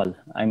people.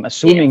 I'm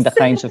assuming the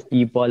Yes. kinds of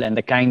people and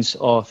the kinds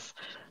of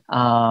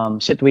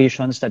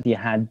situations that you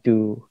had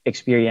to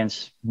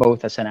experience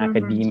both as an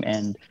academe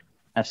and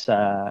as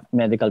a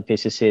medical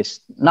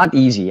physicist. Not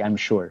easy, I'm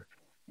sure.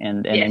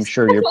 And I'm Yes.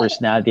 sure your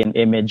personality and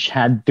image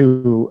had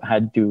to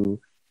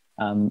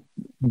um,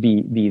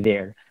 be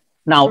there.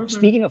 Now,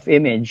 speaking of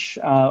image,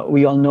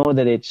 we all know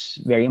that it's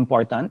very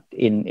important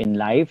in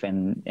life,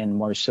 and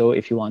more so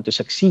if you want to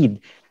succeed.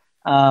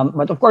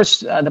 But of course,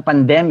 the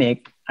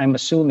pandemic, I'm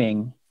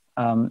assuming,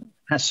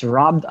 has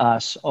robbed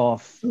us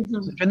of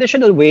the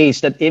traditional ways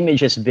that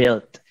image is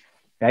built,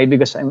 right?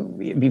 Because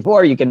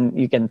before you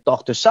can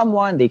talk to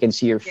someone, they can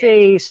see your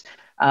face.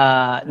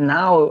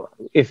 Now,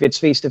 if it's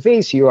face to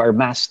face, you are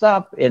masked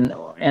up, and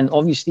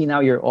obviously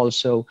now you're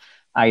also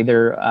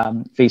either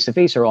face to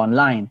face or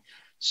online.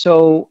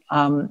 So,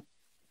 how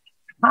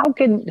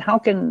can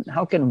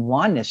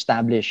one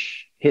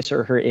establish his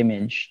or her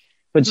image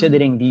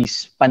considering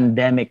these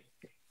pandemic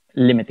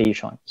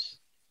limitations?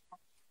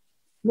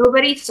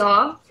 Nobody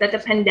saw that the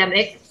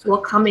pandemic will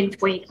come in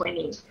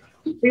 2020.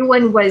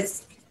 Everyone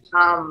was,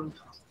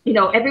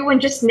 everyone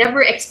just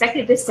never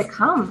expected this to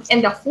come,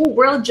 and the whole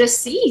world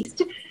just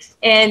ceased.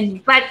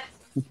 But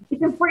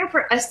it's important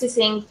for us to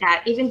think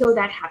that even though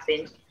that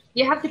happened,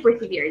 you have to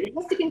persevere. You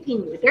have to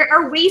continue. There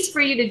are ways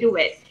for you to do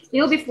it.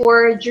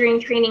 Before,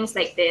 during trainings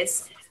like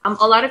this, a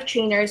lot of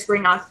trainers were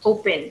not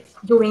open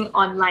doing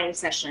online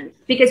sessions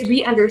because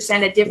we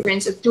understand the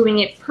difference of doing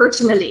it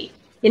personally.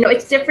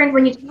 It's different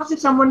when you talk to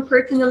someone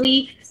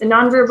personally, the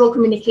nonverbal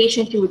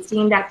communications you would see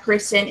in that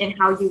person and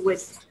how you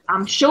would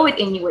show it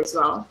in you as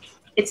well.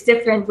 It's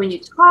different when you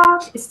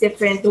talk, it's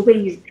different the way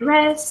you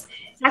dress.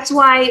 That's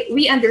why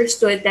we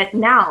understood that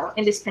now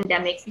in this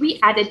pandemic, we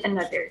added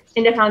another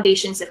in the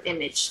foundations of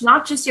image,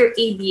 not just your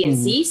A, B, and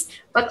C's,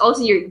 but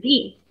also your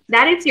D.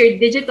 That is your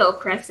digital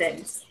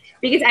presence.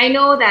 Because I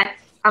know that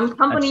That's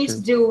companies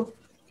true. do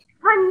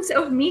tons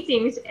of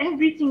meetings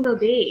every single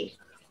day.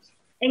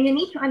 And you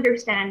need to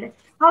understand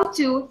how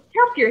to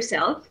help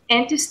yourself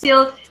and to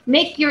still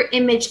make your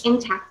image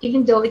intact,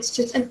 even though it's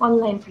just an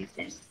online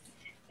presence.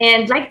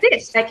 And like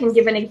this, I can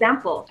give an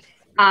example.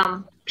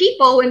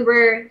 People, when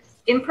we're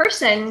in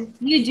person,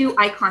 you do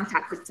eye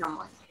contact with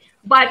someone.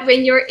 But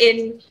when you're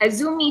in a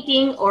Zoom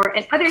meeting or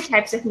in other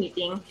types of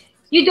meeting,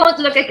 you don't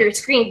look at your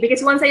screen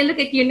because once I look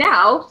at you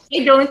now,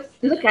 I don't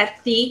look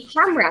at the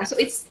camera. So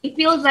it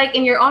feels like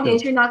in your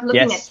audience, True. you're not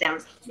looking at Yes. them.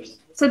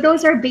 So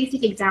those are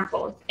basic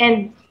examples.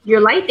 And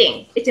your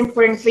lighting, it's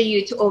important for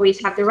you to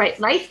always have the right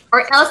light,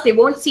 or else they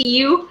won't see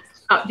you.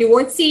 They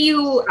won't see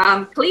you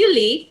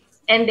clearly.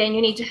 And then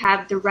you need to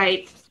have the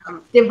right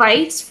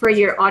device for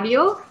your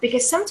audio,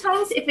 because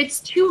sometimes if it's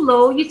too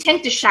low, you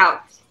tend to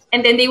shout,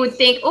 and then they would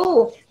think,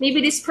 oh,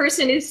 maybe this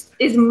person is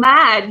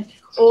mad,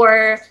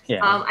 or Yeah.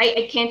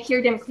 I can't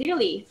hear them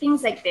clearly.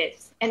 Things like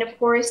this. And of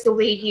course, the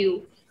way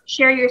you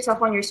share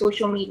yourself on your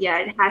social media,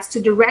 it has to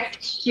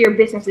direct your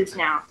businesses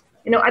now.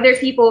 Other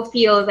people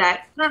feel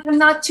that I'm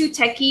not too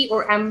techy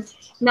or I'm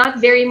not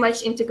very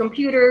much into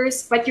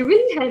computers, but you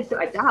really have to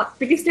adapt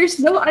because there's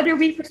no other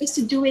way for us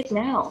to do it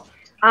now.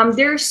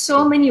 There's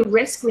so many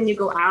risks when you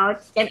go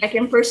out, and I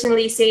can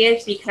personally say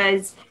it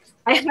because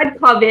I had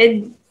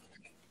COVID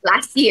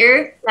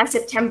last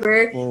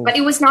September, Oh. but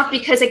it was not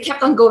because I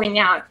kept on going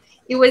out.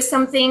 It was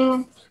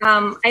something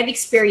I've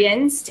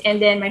experienced, and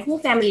then my whole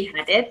family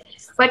had it.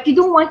 But you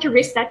don't want to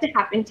risk that to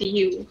happen to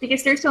you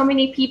because there's so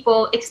many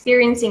people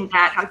experiencing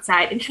that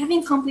outside and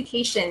having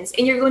complications,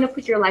 and you're going to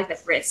put your life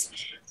at risk.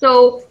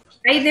 So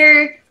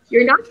either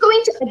you're not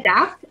going to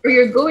adapt or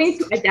you're going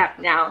to adapt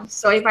now.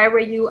 So if I were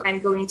you, I'm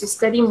going to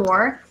study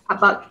more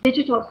about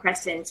digital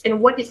presence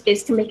and what it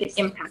is to make an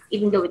impact,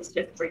 even though it's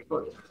just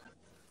virtually.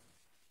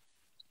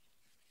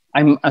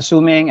 I'm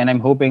assuming and I'm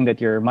hoping that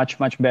you're much,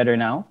 much better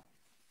now,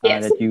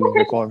 Yes. that you've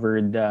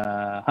recovered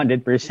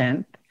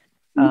 100%.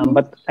 Mhm.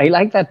 But I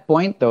like that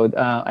point, though.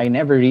 I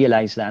never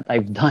realized that.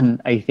 I've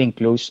done, I think,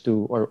 close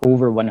to or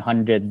over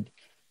 100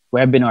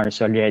 webinars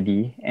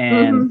already.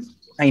 And Mhm.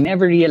 I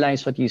never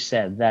realized what you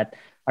said, that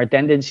our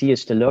tendency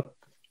is to look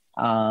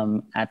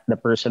at the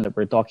person that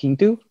we're talking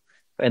to,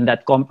 and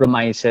that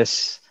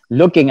compromises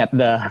looking at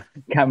the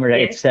camera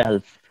Yes.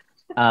 itself.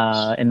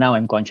 And now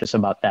I'm conscious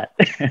about that.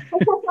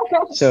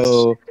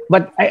 So,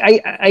 but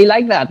I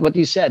like that, what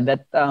you said,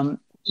 that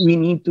we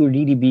need to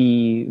really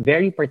be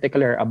very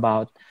particular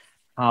about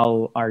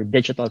how our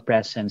digital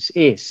presence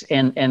is,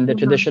 and the Mhm.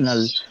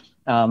 traditional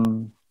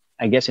um,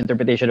 I guess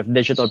interpretation of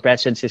digital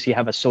presence is you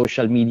have a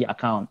social media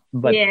account.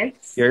 But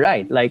Yes. you're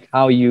right, like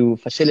how you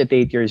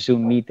facilitate your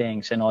Zoom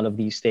meetings and all of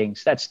these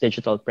things, that's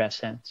digital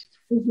presence.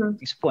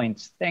 Mm-hmm. These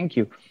points. Thank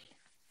you.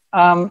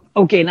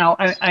 Okay, now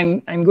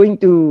I'm going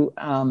to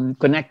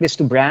connect this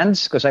to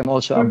brands because I'm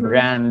also a Mm-hmm.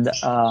 brand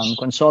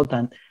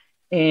consultant,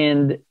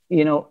 and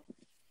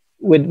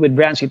with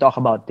brands we talk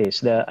about this,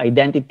 the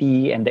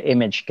identity and the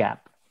image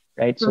gap,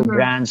 right? So Mm-hmm.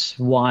 brands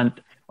want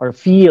or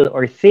feel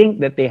or think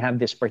that they have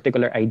this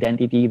particular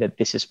identity, that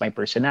this is my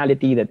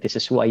personality, that this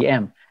is who I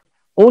am,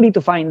 only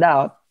to find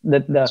out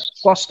that the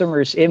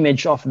customer's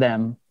image of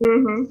them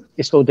Mm-hmm.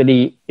 is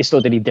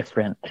totally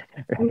different.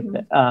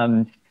 Mm-hmm.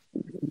 Right?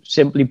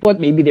 Simply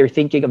put, maybe they're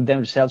thinking of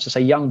themselves as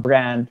a young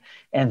brand,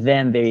 and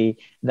then the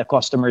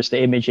customers,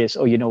 the image is,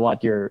 oh, you know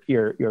what, you're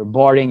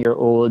boring, you're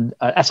old,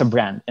 as a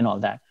brand and all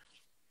that.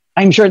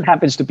 I'm sure it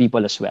happens to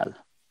people as well.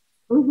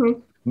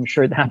 Mm-hmm. I'm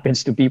sure it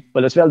happens to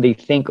people as well. They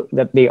think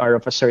that they are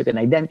of a certain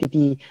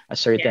identity, a Yeah.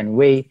 certain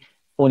way,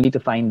 only to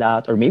find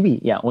out, or maybe,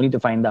 yeah, only to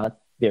find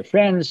out their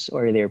friends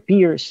or their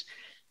peers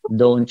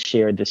don't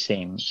share the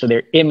same. So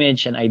their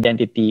image and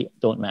identity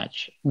don't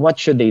match. What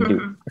should they do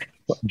Mm-hmm.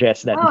 to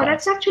address that Oh, gap?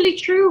 that's actually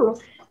true.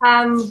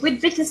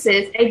 With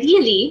businesses,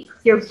 ideally,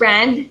 your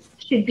brand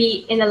should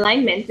be in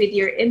alignment with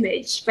your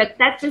image, but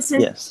that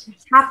doesn't Yes.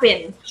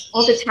 happen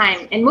all the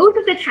time. And most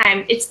of the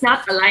time, it's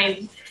not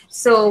aligned.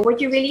 So, what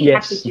you really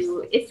have to Yes.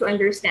 do is to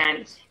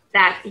understand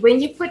that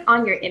when you put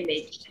on your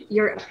image,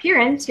 your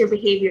appearance, your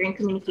behavior, and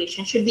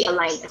communication should be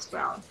aligned as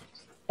well.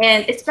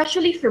 And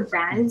especially for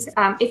brands,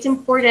 it's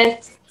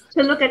important to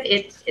look at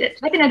it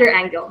like another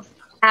angle.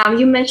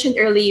 You mentioned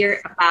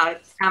earlier about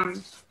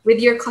with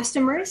your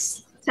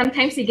customers,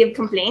 sometimes they give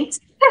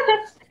complaints.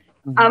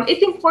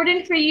 It's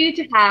important for you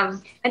to have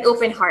an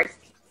open heart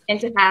and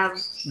to have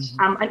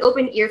an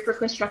open ear for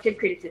constructive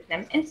criticism.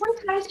 And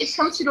sometimes it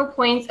comes to the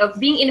point of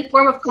being in a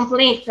form of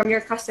complaint from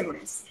your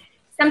customers.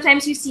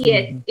 Sometimes you see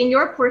it in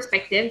your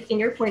perspective, in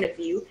your point of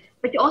view,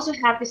 but you also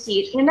have to see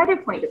it in another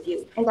point of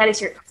view, and that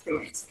is your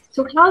customers.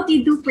 So how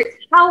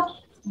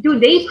do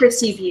they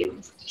perceive you?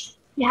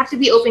 You have to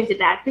be open to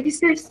that because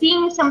they're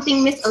seeing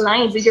something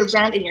misaligned with your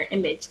brand and your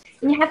image,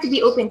 and you have to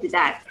be open to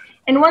that.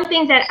 And one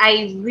thing that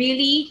I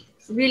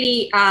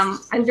really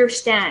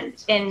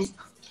understand and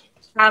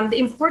the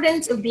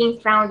importance of being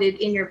founded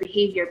in your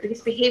behavior,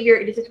 because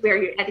behavior, this is where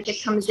your etiquette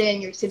comes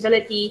in, your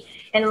civility,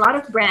 and a lot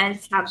of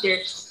brands have their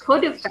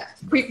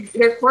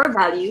their core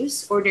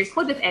values or their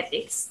code of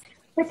ethics,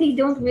 but they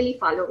don't really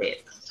follow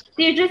it.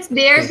 They're just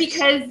there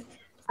because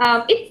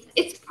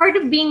it's part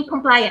of being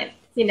compliant.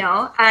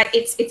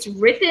 It's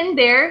written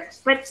there,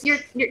 but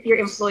your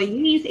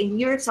employees and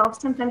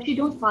yourself, sometimes you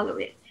don't follow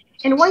it.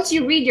 And once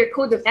you read your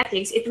code of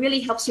ethics, it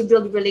really helps you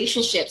build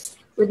relationships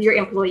with your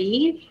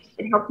employees.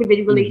 It helps you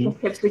build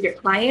relationships with your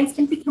clients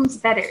and becomes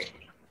better.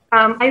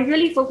 I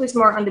really focus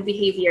more on the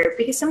behavior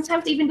because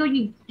sometimes even though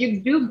you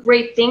do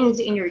great things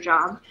in your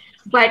job,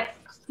 but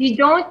you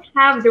don't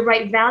have the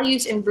right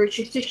values and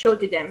virtues to show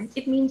to them,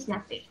 it means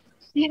nothing.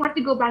 So you have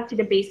to go back to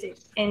the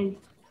basics and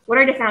what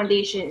are the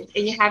foundations,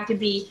 and you have to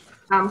be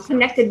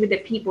connected with the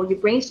people. You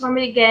brainstorm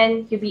it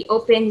again, you be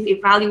open, you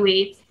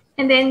evaluate,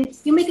 and then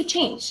you make a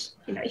change.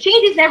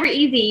 Change is never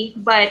easy,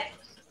 but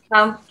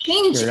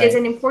change is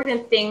an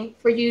important thing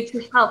for you to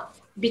help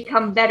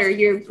become better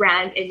your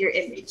brand and your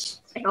image.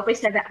 I hope I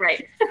said that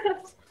right.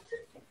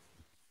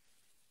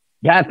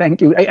 Yeah,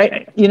 thank you.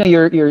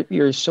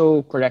 You're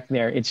so correct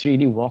there. It's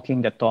really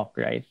walking the talk,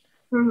 right?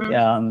 Mm-hmm.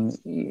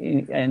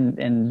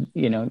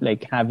 And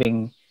like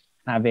having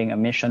a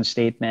mission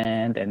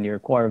statement and your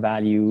core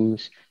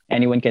values.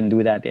 Anyone can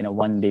do that in a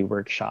one-day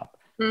workshop.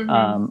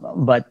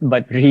 Mm-hmm.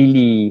 But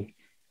really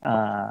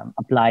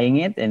applying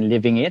it and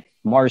living it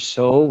more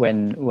so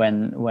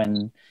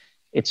when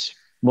it's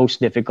most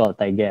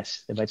difficult, I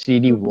guess. But it's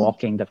really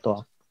walking the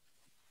talk.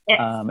 Yes.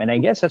 And I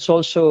guess that's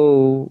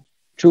also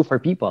true for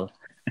people.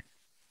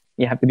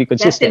 You have to be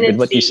consistent with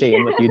what you say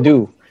and what you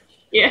do.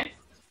 Yeah.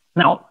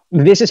 Now,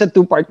 this is a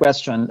two-part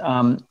question.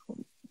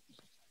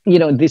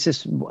 This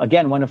is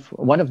again one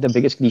of the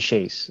biggest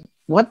cliches.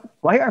 Why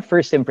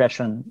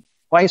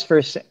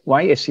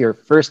is your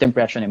first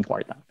impression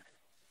important?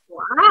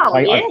 Wow.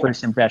 Why are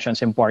first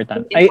impressions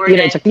important?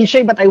 It's a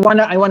cliche, but I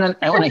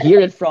wanna hear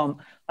it from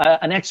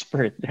an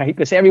expert, right?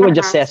 Because everyone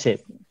just says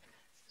it.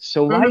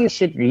 So why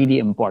is it really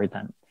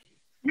important?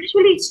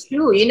 Actually, it's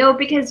true,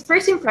 because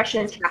first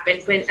impressions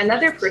happen when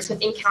another person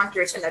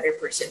encounters another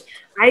person.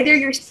 Either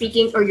you're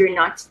speaking or you're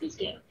not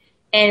speaking.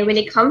 And when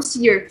it comes to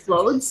your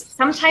clothes,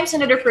 sometimes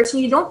another person,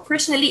 you don't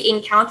personally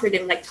encounter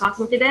them, like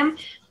talking to them,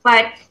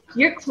 but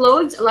your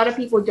clothes, a lot of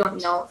people don't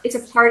know, it's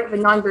a part of a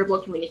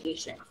nonverbal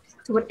communication.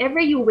 So whatever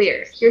you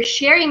wear, you're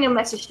sharing a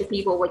message to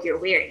people what you're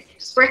wearing.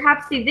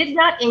 Perhaps they did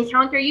not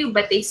encounter you,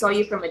 but they saw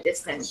you from a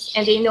distance,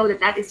 and they know that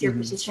that is your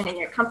position in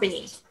your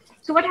company.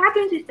 So what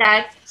happens is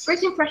that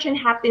first impression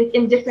happens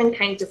in different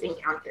kinds of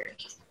encounter.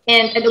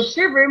 And an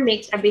observer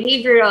makes a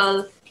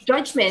behavioral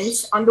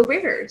judgments on the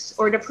wearers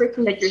or the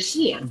person that you're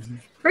seeing.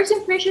 First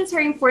impressions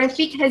are important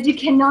because you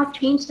cannot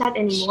change that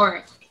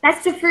anymore.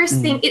 That's the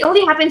first thing. It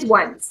only happens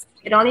once.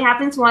 It only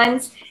happens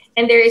once.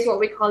 And there is what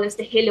we call as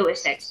the halo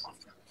effect.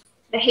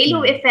 The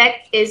halo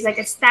effect is like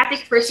a static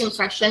first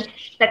impression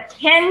that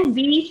can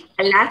be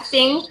a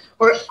lasting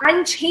or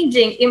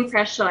unchanging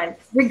impression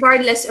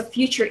regardless of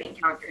future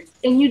encounters.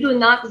 And you do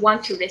not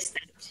want to risk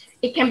that.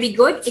 It can be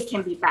good, it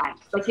can be bad,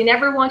 but you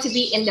never want to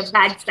be in the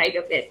bad side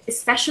of it,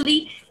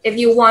 especially if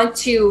you want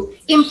to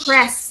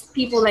impress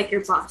people like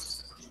your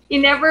boss. You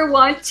never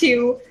want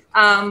to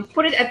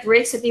put it at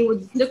risk that they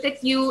would look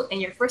at you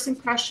and your first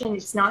impression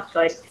is not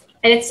good.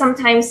 And it's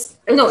sometimes,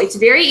 no, it's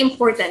very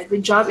important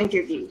with job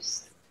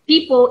interviews.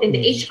 People in the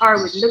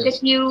HR would look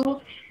at you,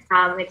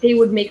 they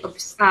would make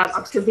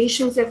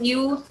observations of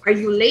you. Are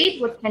you late?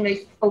 What kind of,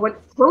 or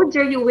what clothes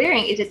are you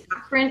wearing? Is it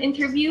time for an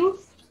interview?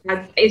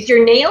 Is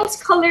your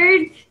nails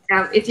colored?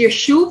 Is your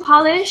shoe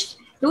polished?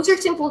 Those are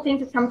simple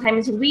things that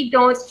sometimes we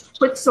don't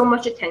put so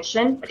much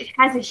attention, but it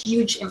has a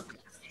huge impact,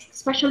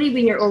 especially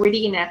when you're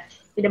already in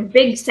a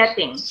big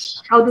setting.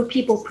 How do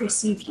people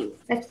perceive you?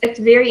 That's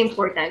very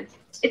important.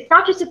 It's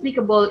not just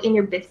applicable in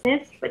your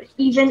business, but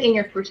even in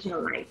your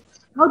personal life.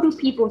 How do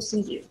people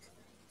see you?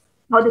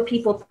 How do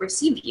people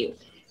perceive you?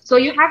 So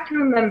you have to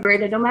remember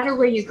that no matter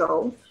where you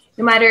go,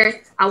 no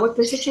matter what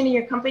position in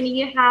your company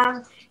you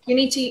have, you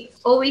need to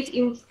always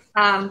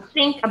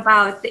think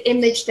about the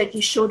image that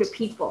you show to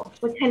people,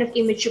 what kind of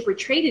image you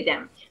portray to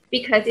them,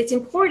 because it's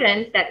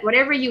important that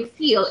whatever you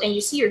feel and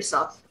you see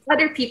yourself,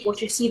 other people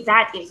should see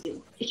that in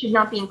you. It should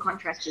not be in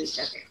contrast to each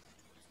other.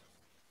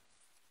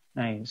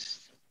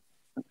 Nice.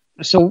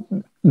 So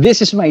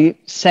this is the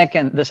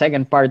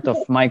second part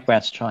of my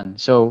question.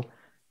 So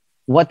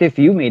what if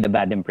you made a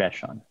bad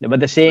impression? But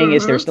the saying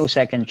is there's no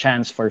second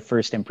chance for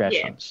first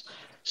impressions. Yeah.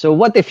 So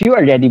what if you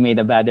already made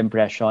a bad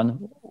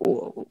impression?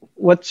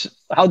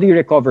 How do you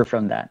recover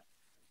from that?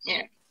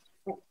 Yeah,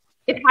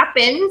 it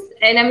happens,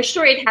 and I'm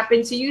sure it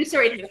happened to you,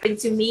 sir. It happened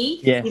to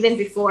me, even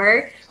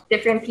before,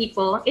 different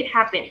people. It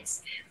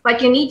happens,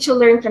 but you need to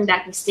learn from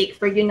that mistake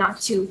for you not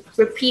to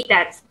repeat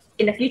that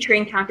in a future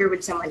encounter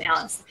with someone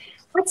else.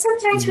 But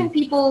sometimes when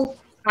people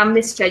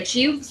misjudge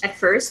you at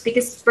first,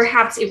 because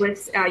perhaps it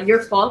was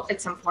your fault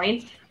at some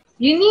point,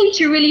 you need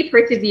to really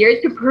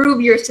persevere to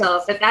prove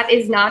yourself that that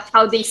is not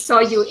how they saw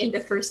you in the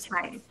first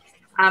time.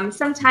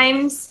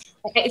 Sometimes,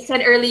 like I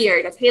said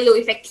earlier, the halo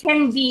effect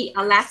can be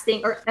a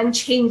lasting or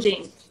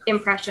unchanging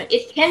impression.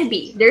 It can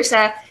be. There's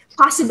a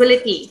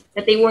possibility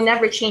that they will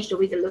never change the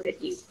way they look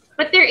at you.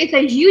 But there is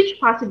a huge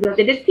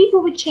possibility that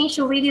people would change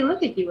the way they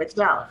look at you as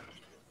well.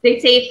 They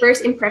say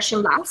first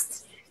impression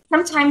lasts.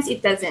 Sometimes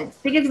it doesn't,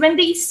 because when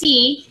they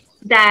see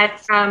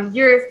that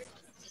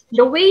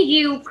the way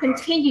you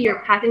continue your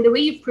path and the way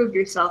you prove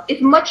yourself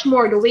is much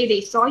more the way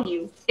they saw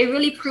you, it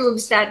really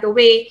proves that the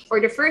way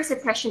or the first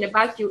impression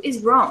about you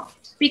is wrong,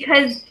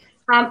 because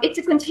it's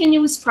a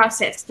continuous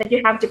process that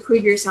you have to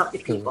prove yourself to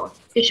people,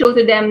 to show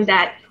to them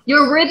that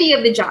you're worthy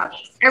of the job.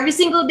 Every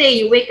single day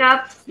you wake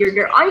up,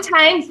 you're on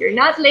time, you're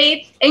not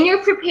late, and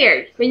you're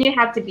prepared when you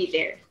have to be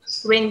there.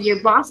 When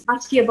your boss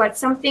asks you about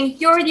something,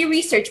 you already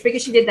researched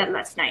because you did that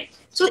last night.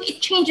 So it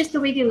changes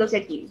the way they look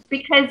at you,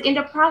 because in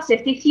the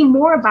process, they see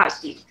more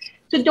about you.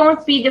 So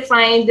don't be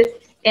defined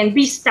and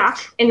be stuck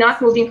and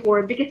not moving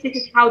forward, because this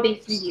is how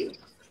they see you.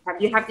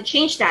 You have to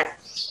change that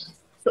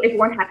so it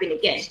won't happen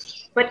again.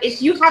 But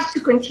if you have to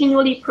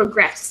continually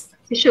progress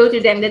to show to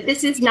them that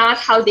this is not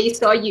how they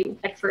saw you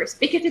at first,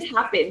 because it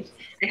happened.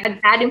 I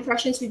had bad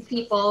impressions with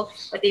people,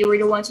 but they were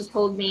the ones who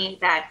told me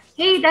that,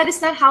 hey, that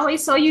is not how I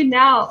saw you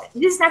now.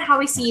 This is not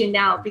how I see you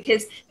now,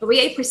 because the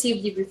way I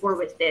perceived you before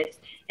was this.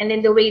 And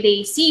then the way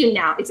they see you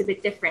now is a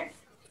bit different,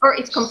 or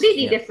it's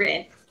completely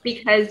different,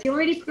 because you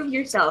already proved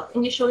yourself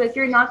and you show that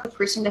you're not the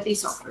person that they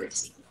saw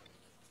first.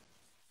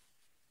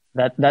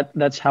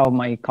 That's how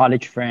my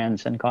college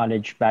friends and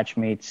college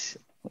batchmates,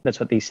 that's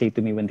what they say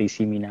to me when they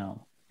see me now.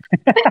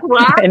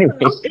 Wow. Anyway,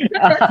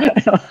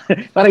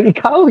 parang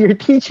ikaw, you're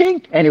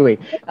teaching. Anyway,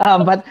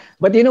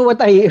 but you know what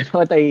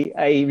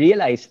I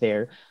realized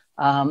there,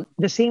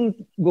 the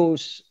same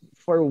goes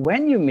for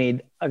when you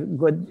made a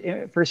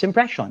good first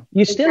impression.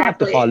 You still have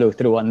to follow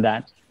through on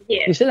that.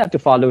 Yes. You still have to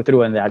follow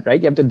through on that,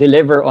 right? You have to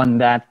deliver on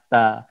that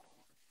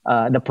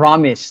the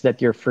promise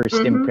that your first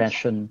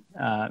impression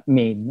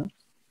made.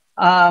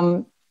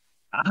 How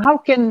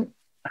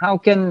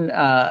can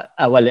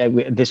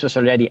this was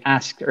already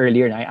asked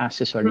earlier, and I asked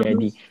this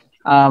already,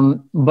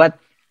 but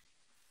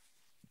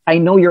I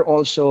know you're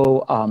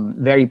also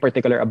very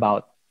particular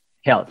about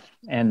health,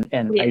 and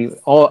yes.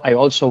 I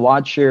also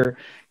watch your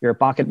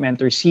Pocket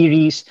Mentor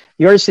series.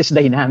 Yours is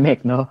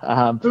dynamic, no?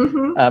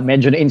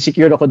 Medyo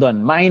na-insecure ako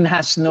doon. Mine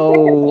has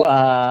no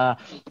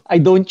I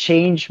don't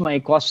change my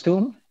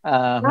costume.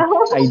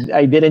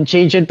 I didn't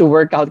change into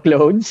workout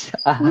clothes.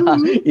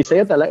 Isa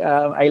yun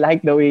talaga. I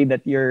like the way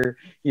that your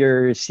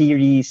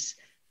series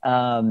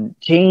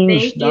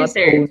changed, not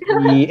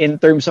only in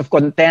terms of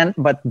content,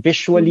 but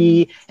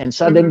visually, and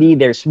suddenly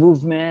there's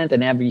movement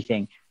and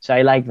everything. So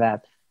I like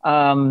that.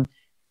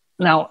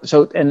 Now,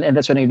 so and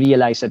that's when I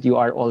realized that you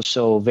are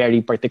also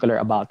very particular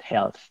about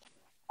health.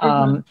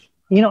 You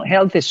know,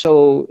 health is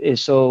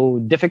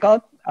so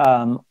difficult.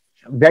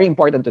 very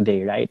important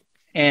today, right?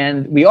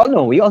 And we all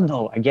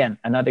know, again,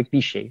 another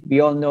cliche, we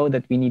all know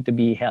that we need to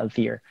be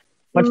healthier.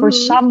 But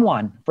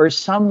Mm-hmm. for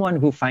someone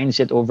who finds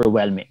it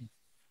overwhelming,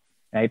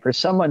 right? For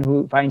someone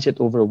who finds it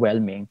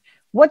overwhelming,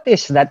 what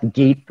is that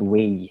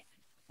gateway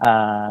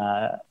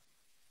uh,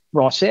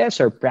 process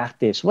or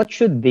practice? What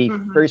should they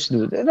Mm-hmm. first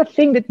do? The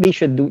thing that they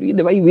should do,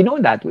 the way we know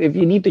that if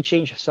you need to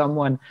change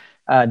someone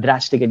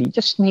drastically,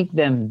 just make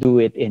them do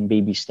it in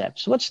baby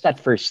steps. What's that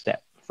first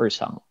step for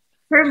someone?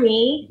 For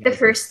me, the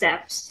first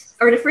step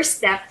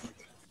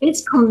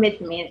is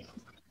commitment.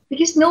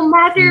 Because no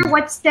matter Mm.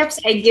 what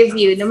steps I give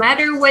you, no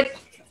matter what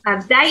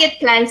diet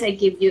plans I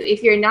give you,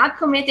 if you're not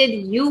committed,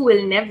 you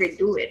will never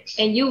do it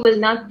and you will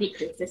not be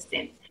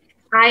consistent.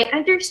 I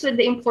understood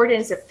the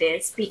importance of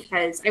this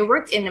because I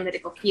worked in the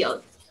medical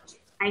field.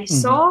 I Mhm.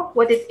 saw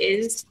what it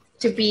is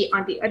to be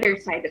on the other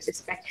side of the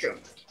spectrum.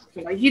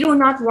 You know, you do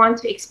not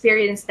want to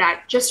experience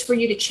that just for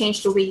you to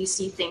change the way you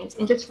see things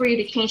and just for you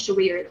to change the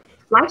way your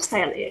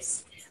lifestyle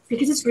is.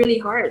 Because it's really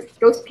hard.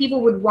 Those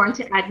people would want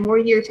to add more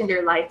years in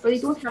their life, but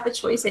they don't have a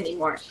choice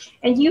anymore.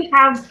 And you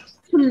have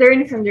to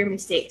learn from their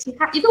mistakes. You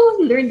don't want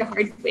to learn the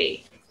hard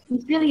way.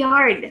 It's really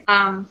hard.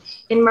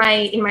 In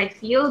my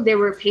field, there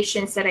were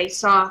patients that I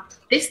saw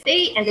this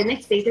day and the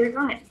next day they're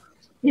gone.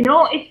 You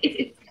know,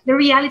 it's the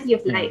reality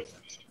of Yeah. life.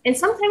 And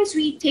sometimes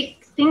we take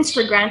things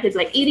for granted,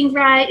 like eating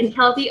right and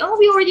healthy. Oh,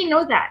 we already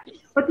know that.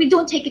 But we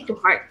don't take it to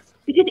heart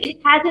because it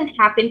hasn't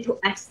happened to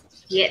us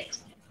yet.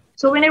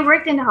 So when I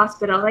worked in the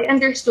hospital, I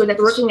understood that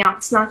working out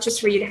is not just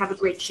for you to have a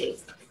great shape.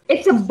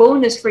 It's a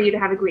bonus for you to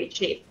have a great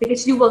shape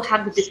because you will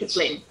have the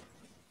discipline.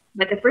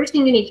 But the first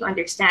thing you need to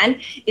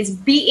understand is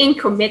being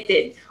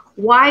committed.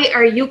 Why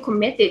are you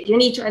committed? You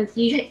need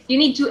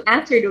to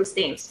answer those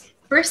things.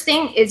 First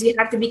thing is you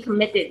have to be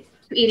committed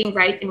to eating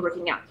right and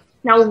working out.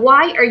 Now,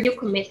 why are you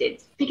committed?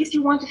 Because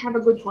you want to have a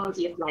good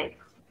quality of life.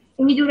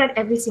 And you do that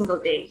every single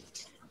day.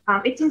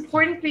 It's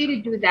important for you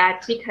to do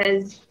that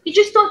because you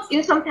just don't, you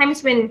know,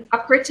 sometimes when a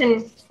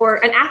person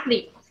or an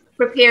athlete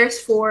prepares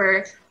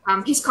for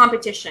his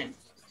competition,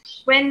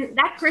 when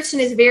that person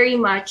is very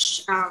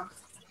much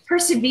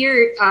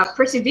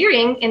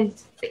persevering in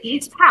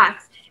his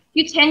path,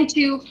 you tend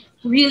to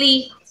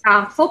really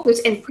focus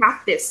and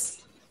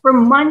practice for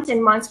months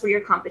and months for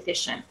your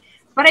competition.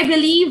 But I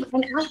believe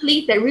an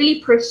athlete that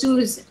really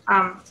pursues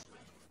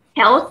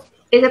health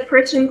is a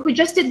person who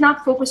just did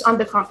not focus on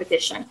the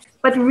competition,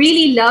 but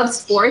really loves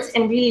sports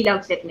and really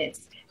loves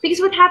fitness.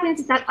 Because what happens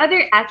is that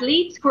other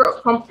athletes who are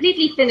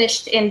completely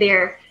finished in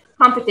their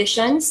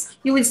competitions,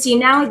 you would see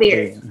now they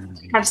They,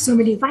 have so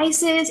many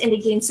vices and they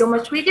gain so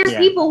much weight. There are yeah.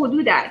 people who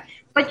do that.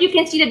 But you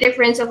can see the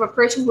difference of a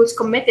person who's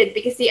committed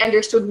because they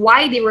understood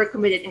why they were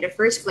committed in the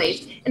first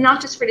place and not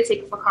just for the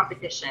sake of a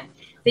competition.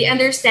 They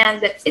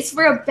understand that it's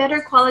for a better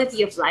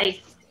quality of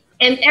life.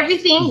 And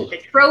everything, the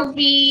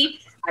trophy,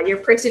 your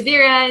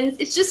perseverance,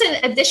 it's just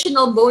an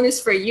additional bonus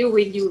for you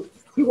when you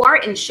are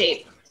in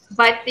shape.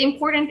 But the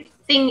important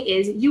thing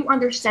is you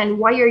understand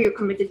why are you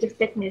committed to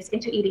fitness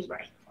and to eating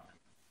right.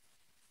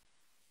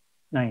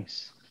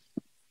 Nice.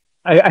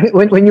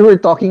 When you were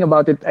talking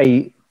about it,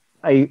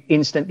 I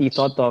instantly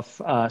thought of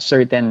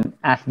certain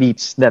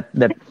athletes that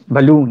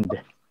ballooned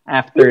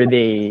after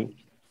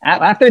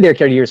after their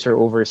careers are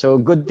over. So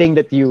good thing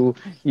that you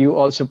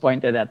also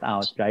pointed that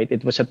out, right?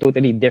 It was a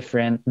totally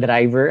different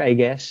driver, I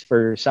guess.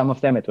 For some of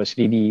them, it was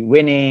really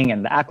winning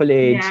and the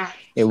accolades. Yeah.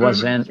 It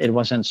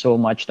wasn't so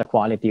much the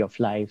quality of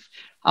life.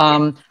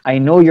 Yeah. I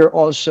know you're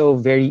also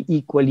very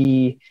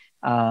equally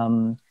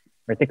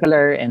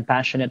particular and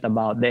passionate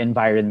about the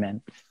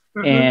environment,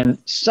 Mm-hmm. and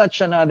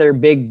such another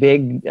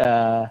big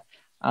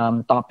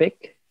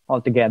topic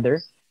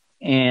altogether.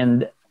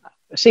 And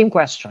same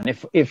question: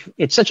 if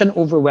it's such an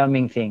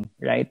overwhelming thing,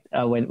 right?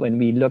 When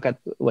we look at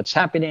what's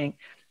happening,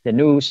 the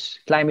news,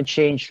 climate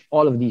change,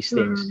 all of these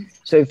things. Mm-hmm.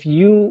 So if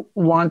you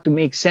want to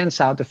make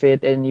sense out of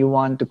it and you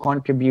want to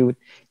contribute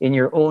in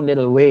your own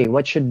little way,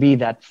 what should be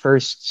that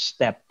first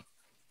step?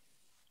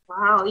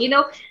 Wow. You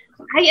know,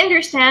 I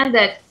understand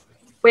that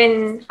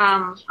when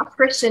a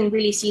person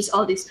really sees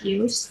all this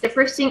news, the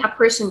first thing a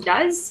person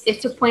does is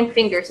to point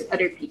fingers at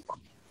other people.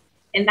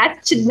 And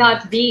that should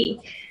not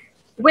be.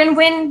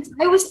 When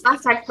I was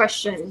asked that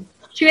question,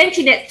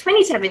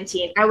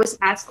 2017, I was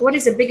asked, what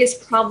is the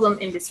biggest problem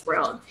in this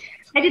world?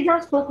 I did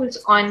not focus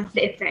on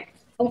the effect.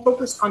 I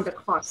focused on the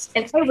cause.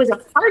 And I was a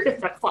part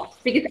of the cause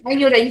because I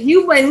know that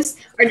humans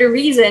are the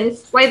reason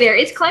why there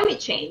is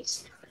climate change.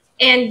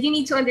 And you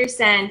need to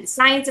understand the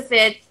science of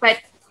it, but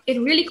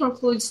it really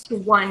concludes to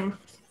one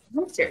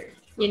answer.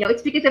 You know,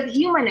 it's because of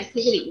human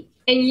activity,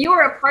 and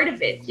you're a part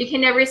of it. You can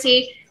never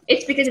say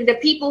it's because of the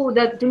people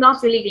who do not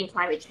believe in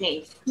climate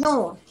change.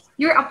 No,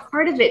 you're a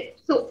part of it.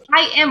 So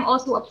I am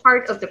also a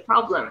part of the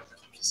problem.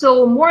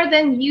 So more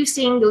than you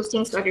saying those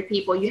things to other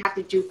people, you have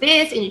to do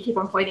this, and you keep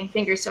on pointing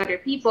fingers to other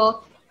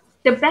people.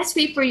 The best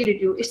way for you to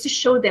do is to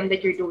show them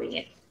that you're doing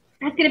it.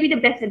 That's gonna be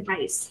the best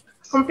advice.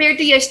 Compared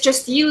to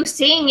just you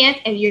saying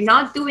it and you're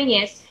not doing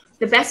it,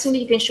 the best thing that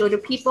you can show to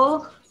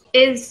people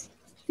is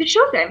to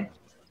show them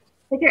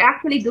that you're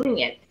actually doing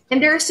it.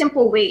 And there are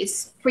simple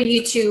ways for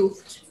you to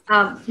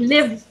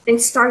live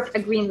and start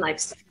a green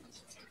lifestyle.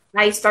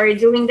 I started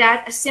doing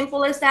that as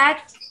simple as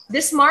that.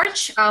 This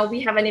March,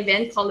 we have an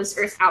event called this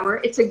Earth Hour.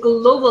 It's a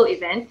global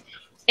event,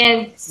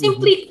 and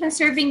simply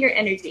conserving your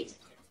energy,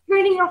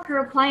 turning off your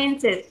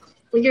appliances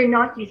when you're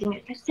not using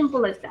it, as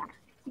simple as that.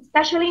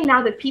 Especially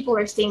now that people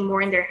are staying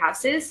more in their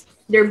houses,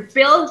 their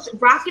bills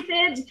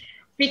rocketed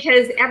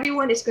because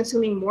everyone is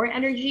consuming more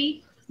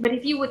energy. But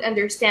if you would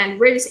understand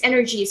where this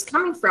energy is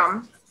coming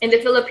from, in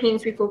the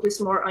Philippines, we focus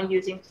more on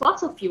using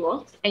fossil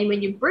fuel. And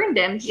when you burn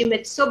them, you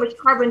emit so much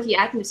carbon to the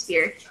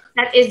atmosphere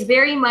that is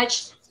very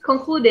much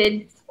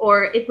concluded,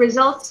 or it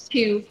results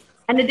to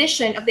an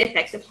addition of the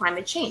effects of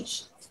climate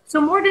change.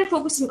 So more than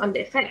focusing on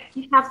the effect,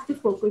 you have to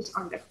focus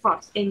on the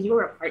cause, and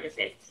you're a part of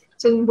it.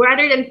 So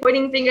rather than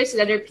pointing fingers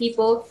at other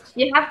people,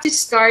 you have to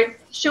start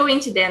showing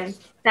to them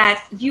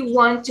that you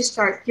want to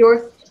start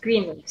your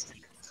green lifestyle.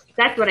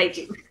 That's what I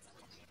do.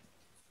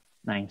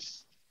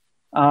 Nice.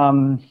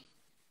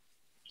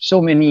 So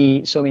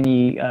many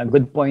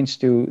good points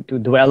to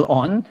dwell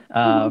on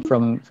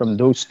from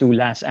those two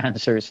last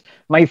answers.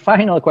 My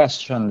final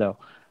question, though,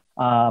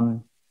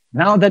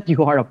 now that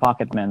you are a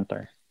pocket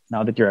mentor,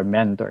 now that you're a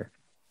mentor,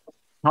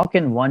 how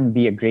can one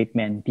be a great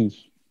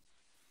mentee?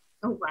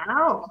 Oh,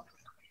 wow.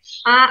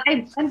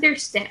 I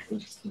understand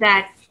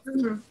that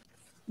the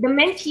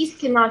mentees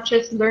cannot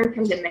just learn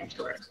from the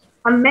mentor.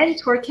 A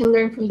mentor can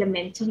learn from the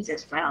mentees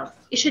as well.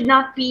 It should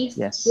not be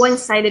Yes.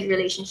 one-sided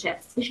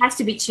relationship. It has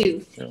to be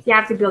two. True. You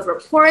have to build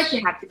rapport,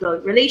 you have to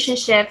build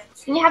relationship,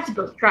 and you have to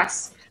build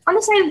trust. On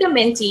the side of the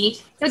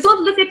mentee,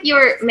 don't look at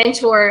your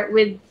mentor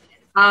with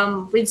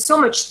so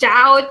much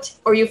doubt,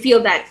 or you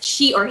feel that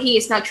she or he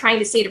is not trying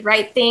to say the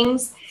right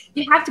things.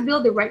 You have to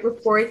build the right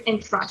rapport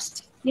and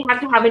trust. You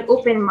have to have an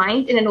open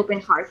mind and an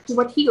open heart to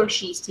what he or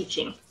she is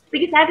teaching.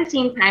 Because at the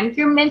same time,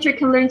 your mentor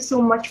can learn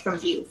so much from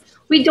you.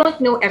 We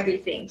don't know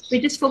everything. We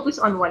just focus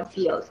on one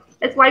field.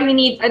 That's why we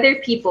need other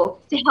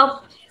people to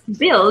help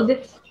build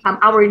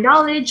our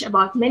knowledge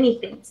about many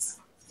things.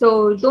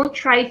 So don't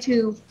try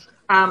to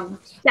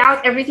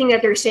doubt everything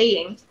that they're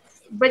saying,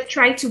 but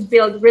try to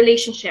build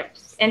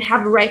relationships and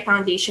have a right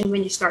foundation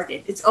when you start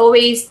it. It's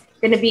always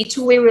going to be a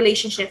two-way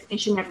relationship. It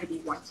should never be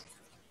one.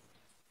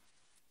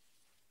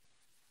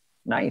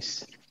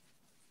 Nice.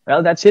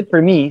 Well, that's it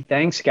for me.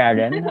 Thanks,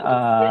 Karen.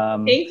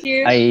 Thank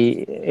you.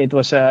 It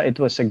was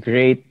a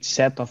great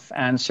set of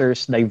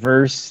answers,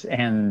 diverse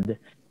and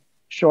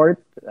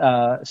short,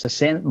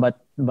 succinct,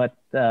 but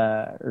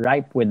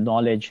ripe with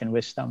knowledge and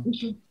wisdom.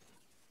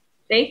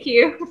 Thank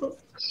you.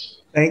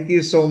 Thank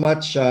you so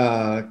much,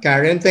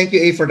 Karen. Thank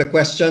you, A, for the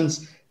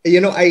questions.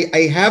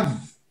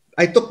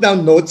 I took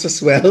down notes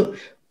as well,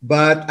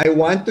 but I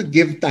want to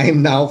give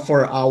time now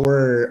for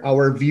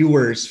our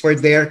viewers for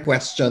their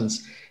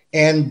questions.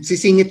 And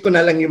sisingit ko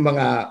na lang yung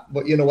mga,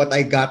 what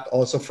I got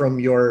also from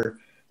your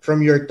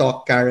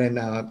talk,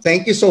 Karen.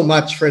 Thank you so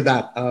much for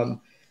that.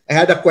 I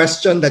had a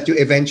question that you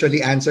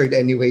eventually answered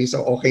anyway,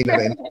 so okay na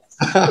rin.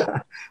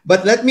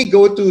 But let me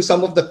go to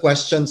some of the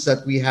questions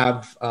that we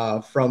have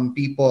from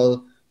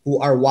people who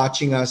are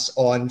watching us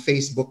on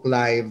Facebook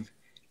Live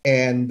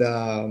and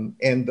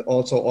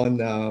also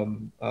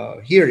on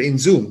here in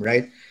Zoom,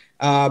 right?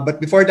 But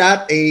before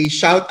that, a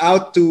shout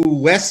out to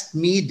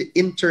Westmead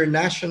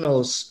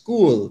International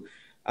School.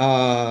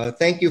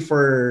 Thank you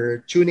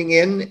for tuning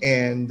in,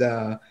 and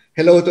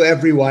hello to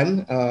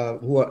everyone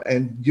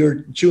and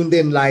you're tuned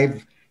in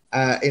live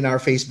in our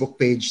Facebook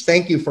page.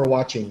 Thank you for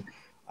watching.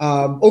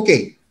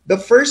 Okay, the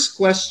first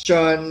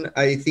question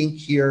I think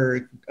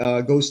here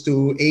goes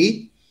to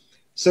A.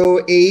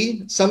 So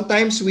A,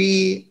 sometimes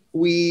we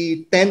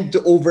tend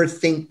to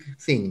overthink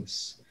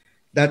things,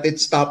 that it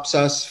stops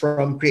us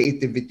from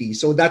creativity.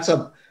 So that's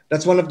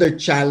one of their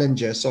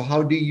challenges. So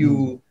how do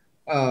you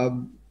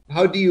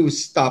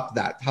stop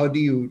that? How do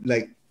you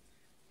like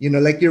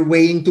you're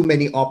weighing too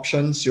many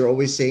options. You're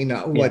always saying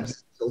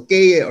what's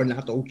okay or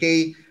not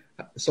okay.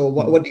 So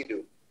what do you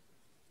do?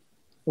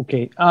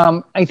 Okay.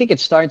 I think it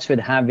starts with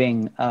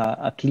having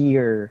a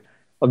clear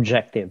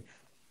objective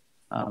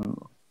on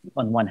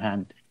one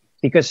hand.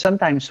 Because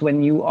sometimes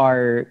when you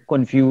are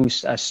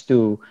confused as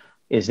to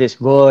is this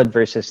good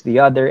versus the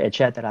other,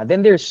 etc.,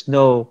 then there's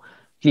no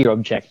clear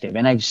objective.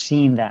 And I've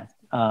seen that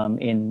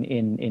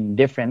in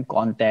different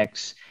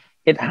contexts.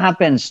 It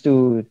happens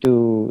to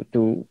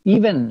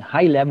even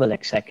high-level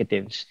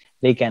executives.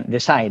 They can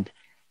decide.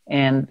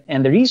 And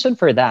the reason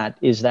for that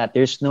is that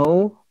there's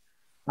no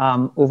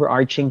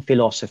overarching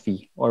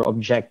philosophy or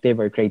objective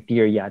or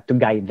criteria to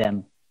guide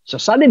them. So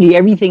suddenly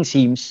everything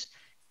seems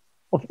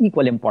of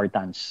equal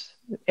importance.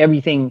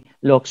 Everything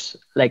looks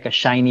like a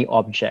shiny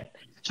object.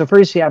 So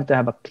first you have to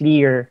have a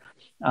clear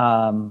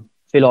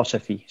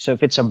philosophy. So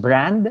if it's a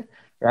brand,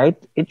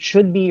 right, it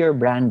should be your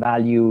brand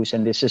values.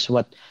 And this is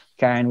what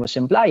Karen was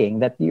implying,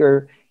 that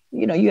you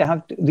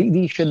have to,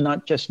 these should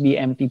not just be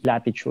empty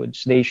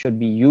platitudes. They should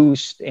be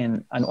used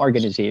in an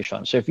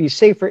organization. So if you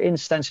say, for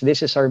instance,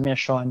 this is our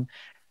mission,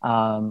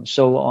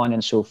 so on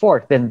and so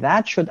forth, then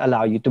that should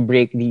allow you to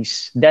break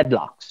these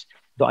deadlocks,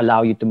 to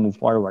allow you to move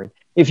forward.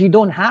 If you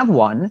don't have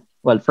one,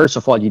 well, first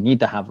of all, you need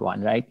to have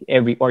one, right?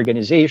 Every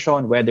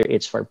organization, whether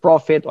it's for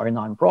profit or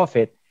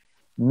non-profit,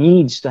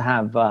 needs to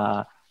have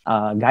a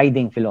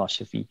guiding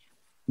philosophy.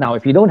 Now,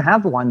 if you don't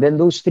have one, then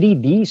those three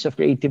Ds of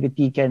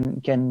creativity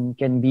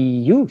can be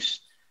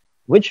used.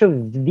 Which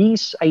of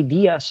these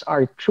ideas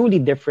are truly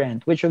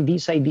different? Which of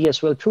these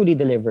ideas will truly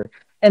deliver?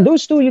 And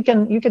those two you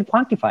can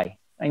quantify.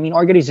 I mean,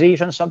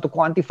 organizations have to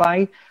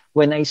quantify.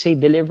 When I say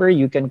deliver,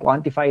 you can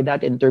quantify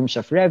that in terms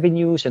of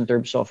revenues, in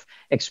terms of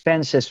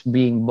expenses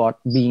being brought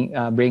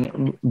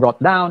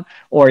down,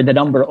 or the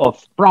number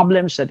of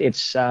problems that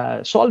it's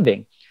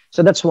solving.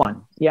 So that's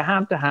one. You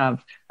have to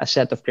have a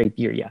set of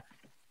criteria.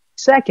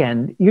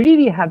 Second, you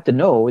really have to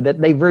know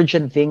that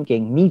divergent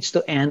thinking needs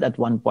to end at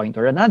one point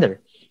or another.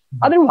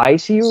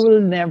 Otherwise, you will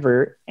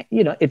never,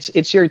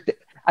 it's your,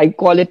 I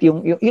call it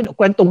yung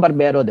kwentong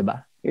barbero, di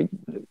ba?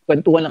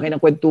 Kwentuhan lang kayo ng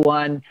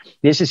kwentuhan.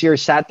 This is your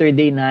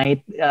Saturday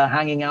night,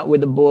 hanging out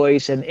with the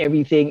boys, and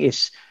everything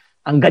is,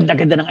 ang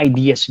ganda-ganda ng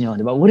ideas nyo,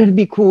 di ba? Wouldn't it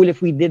be cool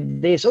if we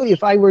did this? Oh,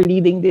 if I were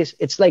leading this?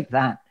 It's like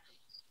that.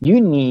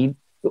 You need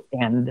to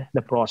end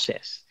the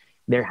process.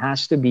 There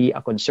has to be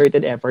a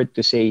concerted effort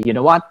to say, you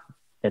know what?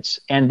 Let's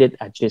end it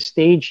at this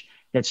stage.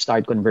 Let's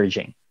start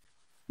converging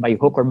by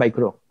hook or by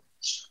crook.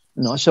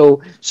 No,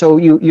 so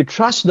you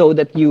trust though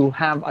that you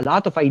have a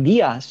lot of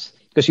ideas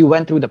because you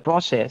went through the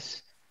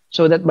process,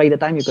 so that by the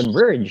time you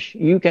converge,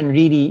 you can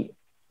really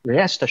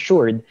rest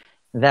assured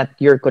that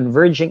you're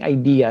converging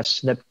ideas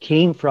that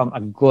came from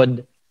a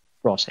good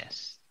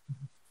process.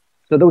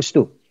 So those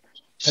two.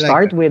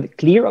 Start with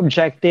clear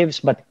objectives,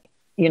 but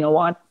you know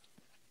what?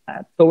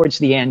 Towards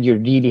the end, you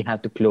really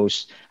have to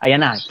close.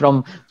 Ayan na,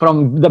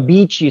 from the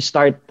beach, you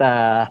start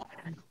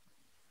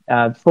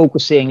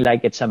focusing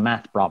like it's a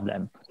math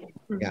problem.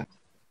 Yeah,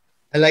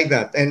 I like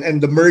that,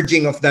 and the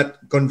merging of that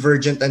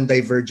convergent and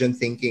divergent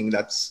thinking.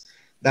 That's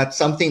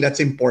something that's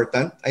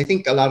important. I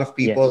think a lot of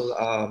people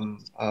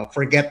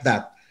forget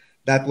that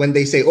when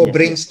they say, "Oh,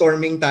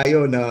 brainstorming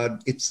tayo na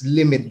it's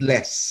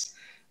limitless."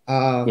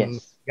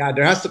 Yeah,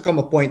 there has to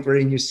come a point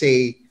wherein you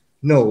say,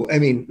 no, I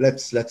mean,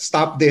 let's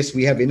stop this.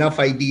 We have enough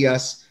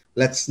ideas.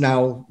 Let's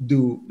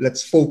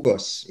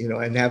focus,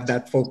 and have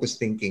that focused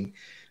thinking.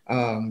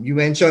 You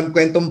mentioned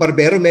kwentong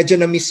barbero. Medyo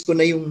na-miss ko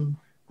na yung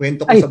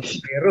kwento ko sa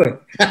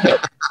barbero.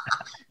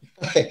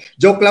 Okay.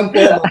 Joke lang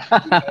po.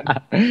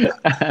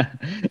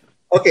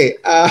 Okay.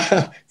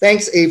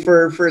 Thanks, A,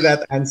 for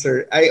that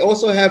answer. I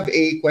also have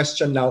a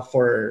question now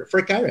for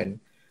Karen.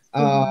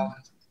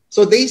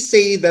 So they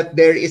say that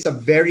there is a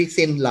very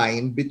thin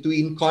line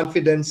between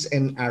confidence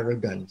and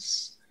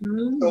arrogance.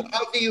 So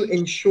how do you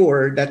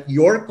ensure that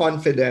your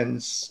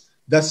confidence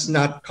does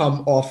not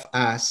come off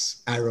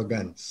as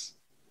arrogance?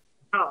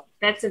 Oh,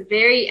 that's a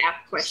very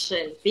apt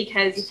question,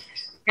 because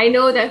I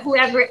know that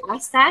whoever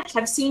asked that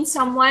have seen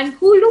someone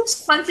who looks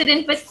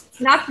confident, but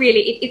not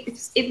really.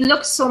 It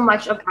looks so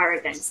much of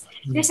arrogance.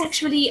 There's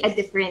actually a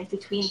difference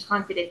between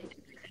confidence and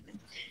arrogance.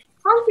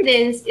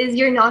 Confidence is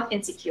you're not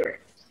insecure.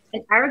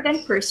 An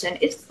arrogant person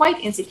is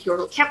quite insecure,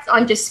 who kept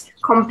on just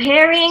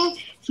comparing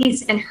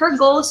his and her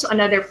goals to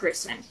another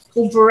person,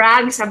 who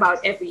brags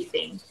about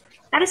everything.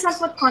 That is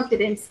not what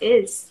confidence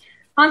is.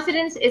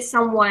 Confidence is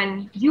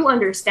someone you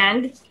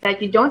understand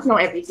that you don't know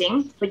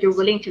everything, but you're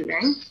willing to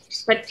learn.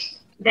 But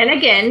then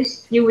again,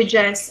 you would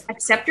just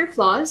accept your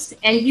flaws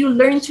and you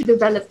learn to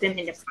develop them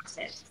in the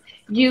process.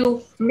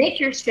 You make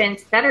your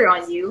strengths better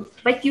on you,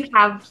 but you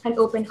have an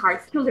open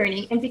heart to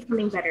learning and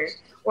becoming better,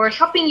 or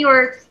helping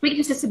your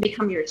weaknesses to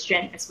become your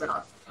strength as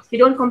well. You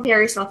don't compare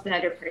yourself to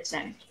another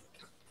person.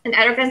 An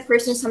arrogant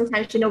person,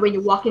 sometimes, when you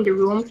walk in the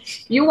room,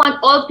 you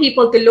want all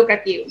people to look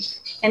at you.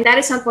 And that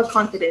is not what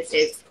confidence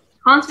is.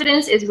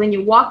 Confidence is when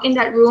you walk in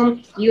that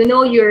room,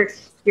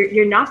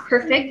 you're not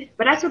perfect,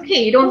 but that's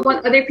okay. You don't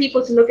want other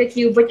people to look at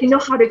you, but you know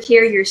how to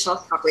carry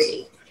yourself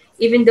properly.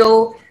 Even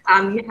though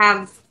you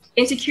have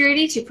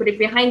insecurities, you put it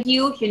behind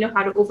you, you know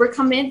how to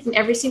overcome it, and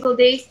every single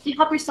day, you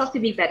help yourself to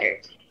be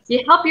better.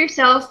 You help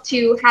yourself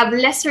to have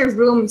lesser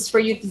rooms for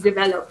you to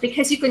develop,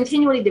 because you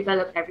continually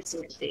develop every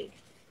single day.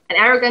 An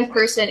arrogant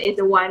person is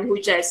the one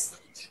who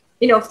just,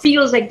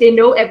 feels like they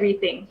know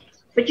everything,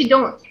 but you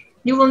don't.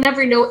 You will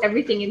never know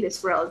everything in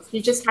this world.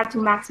 You just have to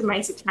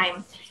maximize the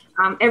time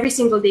every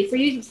single day for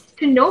you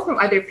to know from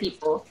other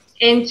people,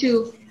 and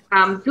to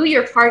do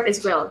your part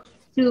as well,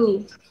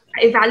 to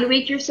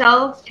evaluate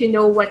yourself, to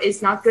know what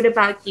is not good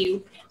about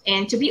you,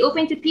 and to be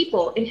open to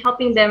people and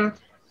helping them,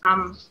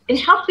 in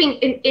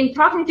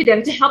talking to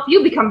them to help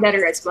you become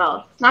better as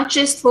well, not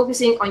just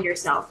focusing on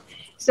yourself.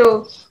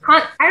 So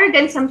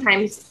arrogance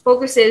sometimes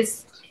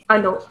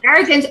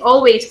arrogance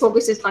always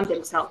focuses on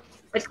themselves,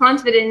 but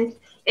confidence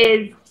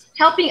is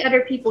helping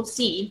other people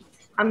see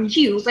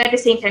you, but at the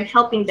same time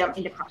helping them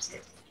in the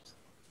process.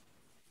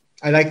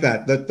 I like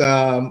that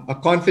a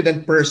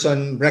confident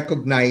person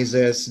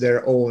recognizes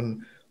their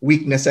own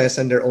weaknesses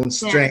and their own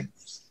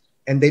strengths,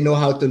 and they know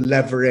how to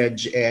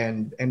leverage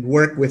and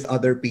work with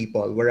other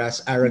people,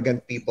 whereas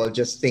arrogant people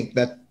just think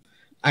that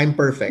I'm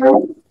perfect,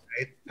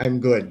 right? I'm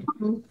good.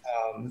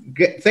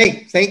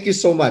 Thank you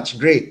so much.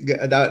 Great.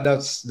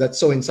 That's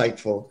so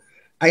insightful.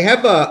 I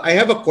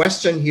have a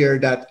question here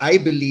that I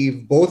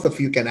believe both of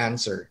you can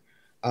answer,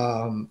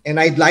 and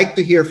I'd like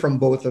to hear from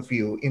both of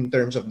you in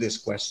terms of this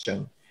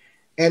question.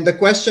 And the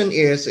question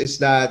is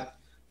that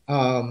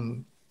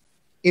um,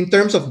 in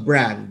terms of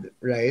brand,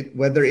 right?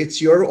 Whether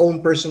it's your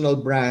own personal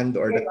brand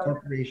or the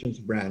corporation's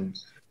brand,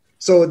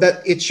 so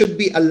that it should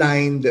be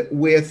aligned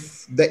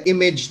with the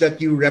image that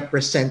you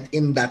represent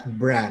in that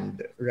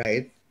brand,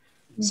 right?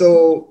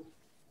 So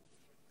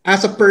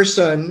as a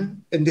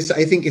person, and this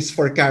I think is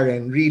for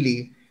Karen,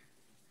 really,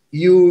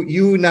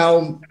 you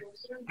now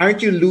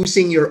aren't you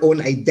losing your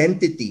own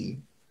identity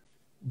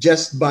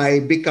just by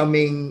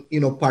becoming,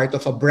 part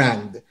of a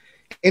brand?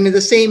 And in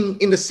the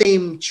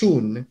same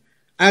tune,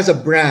 as a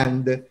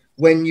brand,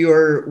 when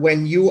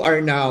you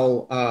are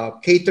now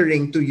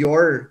catering to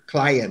your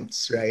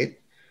clients, right?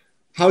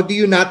 How do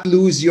you not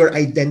lose your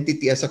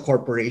identity as a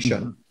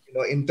corporation?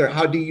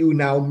 How do you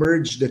now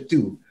merge the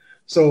two?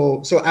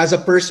 So as a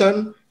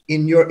person,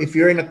 if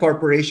you're in a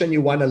corporation,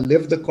 you want to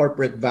live the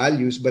corporate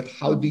values, but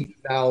how do you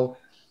now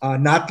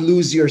not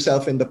lose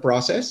yourself in the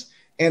process?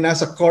 And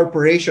as a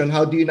corporation,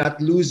 how do you not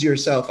lose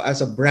yourself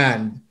as a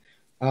brand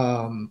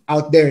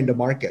out there in the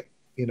market?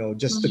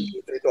 Just to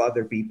cater to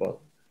other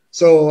people.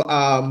 So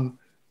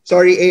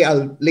sorry,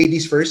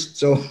 ladies first.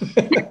 So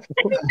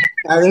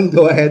Karen,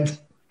 go ahead.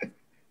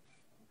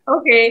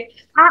 Okay,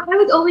 I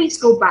would always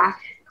go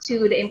back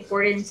to the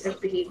importance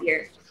of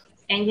behavior.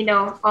 And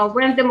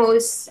one of the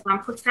most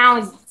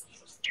profound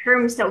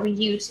terms that we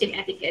use in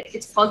etiquette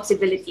is called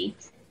civility.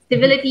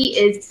 Civility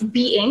is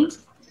behaving,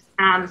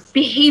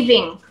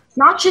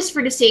 not just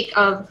for the sake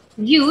of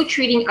you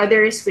treating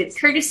others with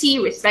courtesy,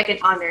 respect, and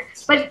honor,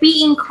 but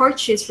being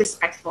courteous,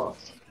 respectful,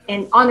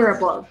 and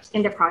honorable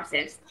in the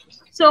process.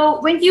 So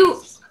when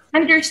you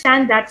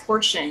understand that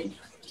portion,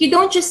 you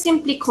don't just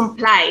simply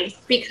comply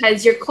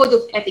because your code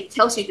of ethics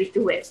tells you to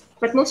do it.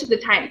 But most of the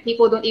time,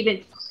 people don't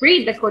even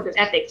read the code of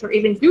ethics or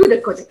even do the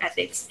code of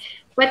ethics.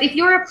 But if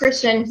you're a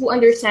person who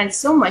understands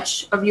so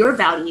much of your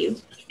value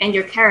and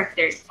your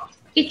character,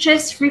 it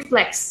just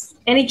reflects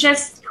and it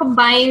just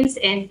combines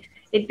and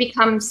it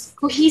becomes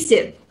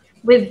cohesive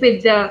with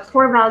the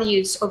core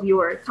values of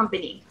your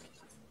company.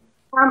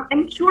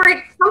 I'm sure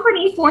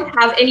companies won't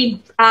have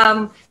any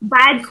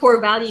bad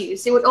core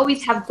values. They would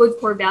always have good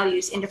core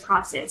values in the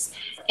process.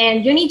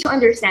 And you need to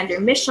understand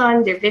their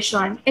mission, their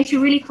vision, and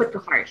to really put to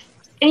heart.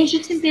 And you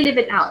just simply live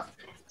it out.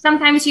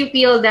 Sometimes you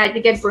feel that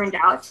you get burned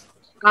out,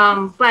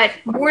 but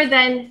more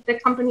than the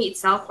company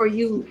itself or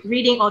you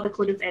reading all the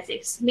code of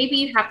ethics, maybe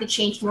you have to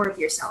change more of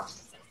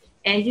yourself.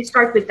 And you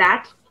start with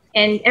that,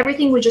 and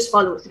everything will just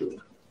follow through.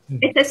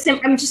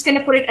 I'm just going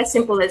to put it as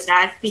simple as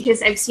that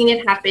because I've seen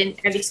it happen.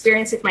 I've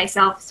experienced it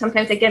myself.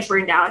 Sometimes I get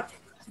burned out.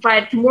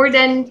 But more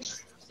than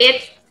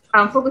it,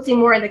 focusing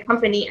more on the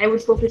company, I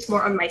would focus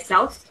more on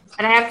myself.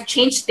 And I have to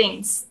change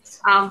things.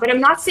 But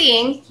I'm not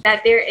saying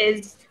that there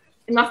is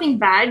nothing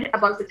bad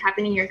about what's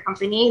happening in your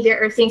company.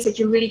 There are things that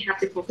you really have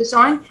to focus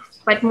on.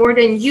 But more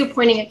than you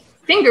pointing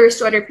fingers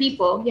to other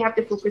people, you have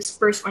to focus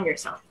first on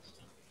yourself.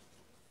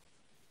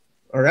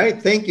 All right.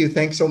 Thank you.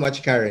 Thanks so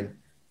much, Karen.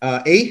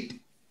 A?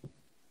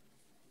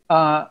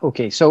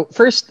 Okay, so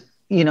first,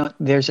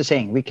 there's a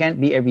saying, we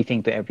can't be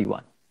everything to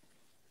everyone.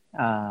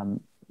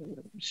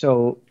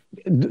 So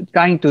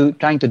trying to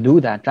do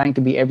that, trying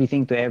to be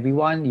everything to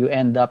everyone, you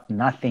end up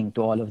nothing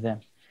to all of them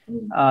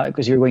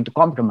because you're going to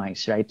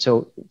compromise, right?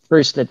 So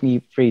first, let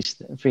me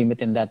frame it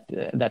in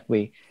that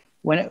way.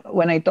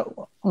 When I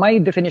talk, my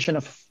definition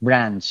of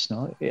brands,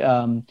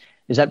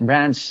 is that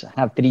brands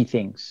have three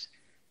things.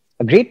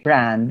 A great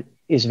brand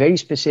is very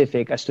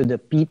specific as to the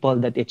people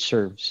that it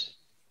serves.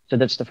 So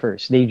that's the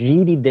first. They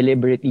really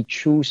deliberately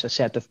choose a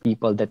set of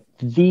people that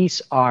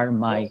these are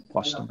my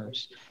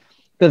customers.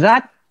 To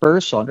that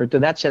person or to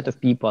that set of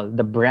people,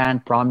 the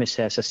brand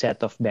promises a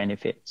set of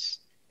benefits.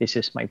 This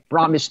is my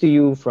promise to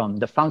you from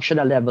the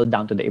functional level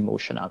down to the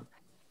emotional.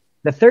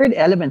 The third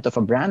element of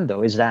a brand,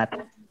 though, is that,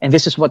 and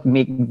this is what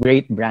makes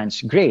great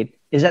brands great,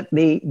 is that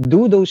they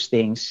do those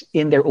things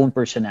in their own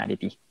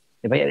personality.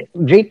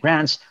 Great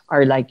brands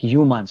are like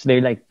humans. They're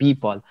like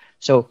people.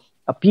 So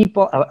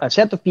a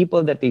set of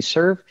people that they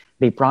serve,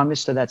 they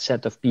promise to that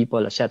set of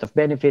people a set of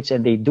benefits,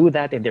 and they do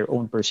that in their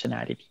own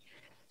personality.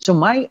 So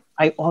I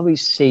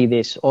always say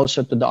this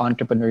also to the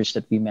entrepreneurs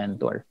that we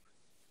mentor.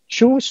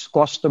 Choose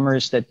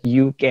customers that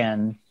you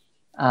can,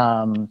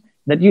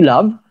 that you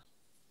love,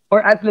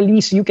 or at the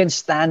least you can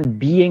stand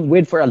being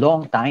with for a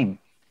long time.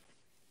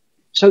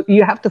 So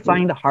you have to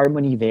find a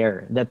harmony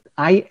there that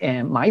I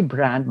am, my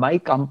brand, my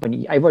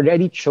company, I've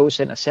already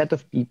chosen a set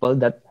of people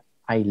that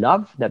I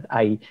love, that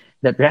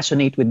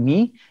resonate with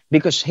me,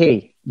 because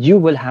hey, you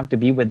will have to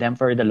be with them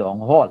for the long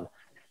haul.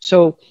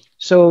 So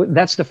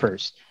that's the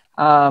first.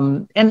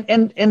 And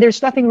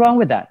there's nothing wrong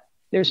with that.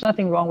 There's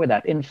nothing wrong with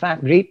that. In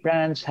fact, great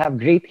brands have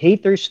great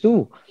haters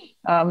too.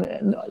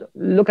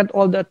 Look at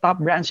all the top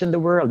brands in the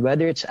world,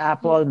 whether it's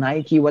Apple,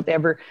 Nike,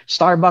 whatever,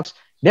 Starbucks.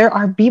 There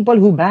are people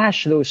who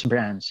bash those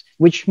brands,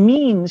 which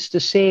means to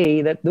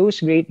say that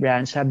those great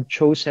brands have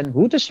chosen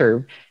who to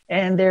serve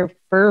and they're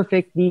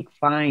perfectly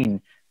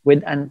fine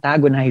with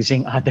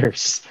antagonizing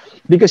others.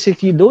 Because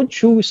if you don't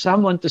choose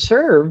someone to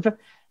serve,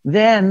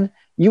 then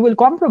you will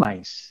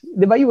compromise.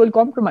 Diba? You will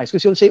compromise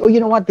because you'll say, oh, you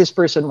know what? This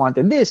person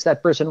wanted this,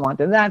 that person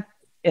wanted that.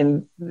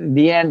 In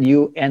the end,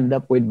 you end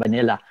up with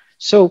vanilla.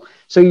 So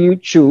you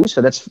choose.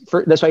 So that's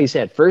why I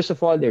said, first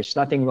of all, there's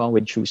nothing wrong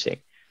with choosing.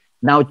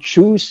 Now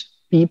choose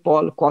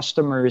people,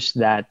 customers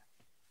that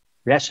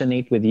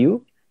resonate with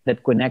you,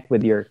 that connect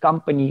with your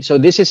company. So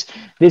this is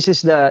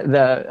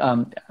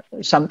the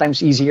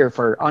sometimes easier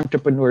for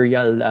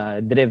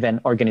entrepreneurial driven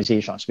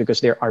organizations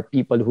because there are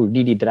people who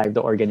really drive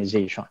the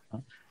organization.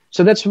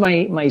 So that's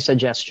my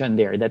suggestion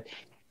there, that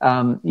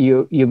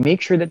you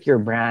make sure that your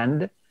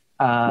brand,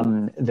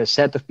 the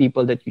set of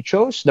people that you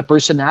chose, the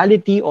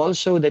personality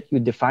also that you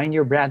define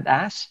your brand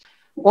as,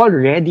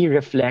 already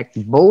reflect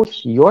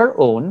both your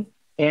own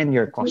and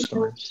your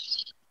customers.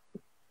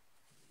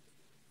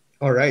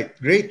 All right,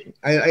 great.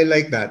 I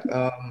like that.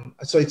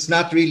 So it's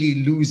not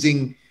really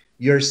losing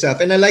yourself,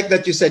 and I like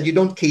that you said you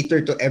don't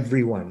cater to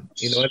everyone.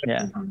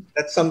 Yeah.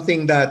 That's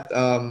something that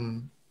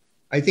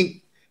I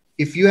think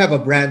if you have a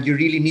brand, you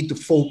really need to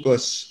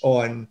focus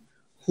on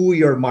who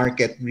your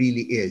market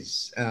really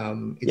is.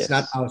 It's Yes.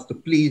 not out to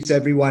please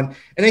everyone,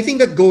 and I think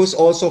that goes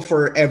also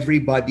for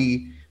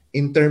everybody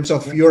in terms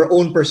of your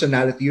own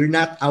personality. You're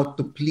not out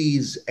to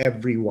please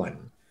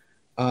everyone.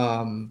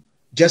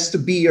 Just to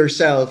be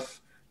yourself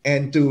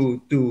and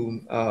to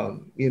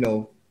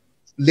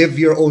live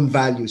your own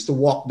values, to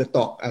walk the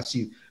talk, as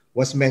you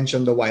was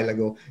mentioned a while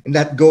ago, and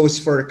that goes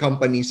for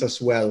companies as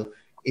well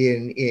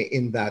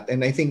in that.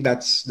 And I think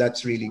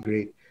that's really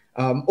great.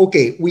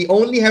 Okay, we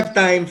only have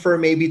time for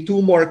maybe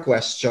two more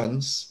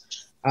questions.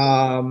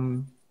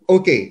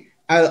 Okay,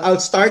 I'll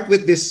start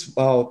with this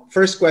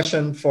first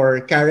question for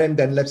Karen,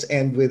 then let's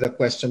end with a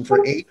question for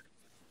A.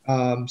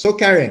 So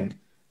Karen,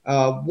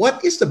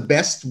 what is the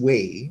best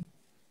way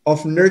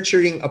of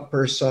nurturing a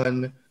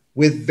person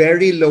with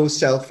very low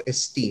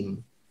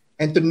self-esteem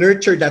and to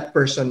nurture that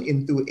person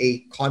into a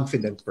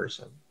confident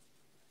person?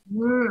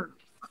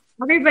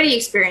 Everybody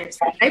experienced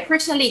that. I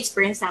personally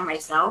experienced that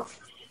myself.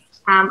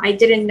 I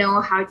didn't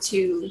know how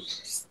to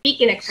speak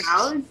in a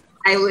crowd.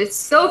 I was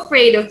so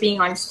afraid of being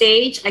on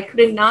stage. I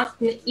could not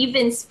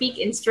even speak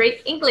in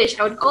straight English.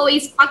 I would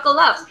always buckle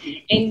up.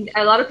 And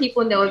a lot of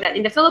people know that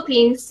in the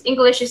Philippines,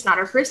 English is not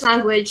our first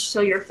language,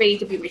 so you're afraid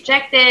to be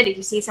rejected if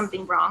you say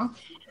something wrong.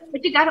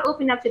 But you got to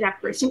open up to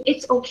that person.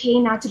 It's okay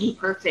not to be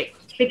perfect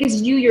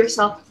because you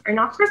yourself are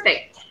not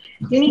perfect.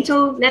 You need to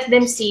let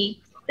them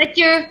see that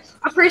you're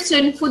a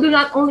person who do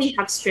not only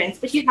have strengths,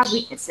 but you have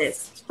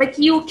weaknesses. But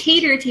you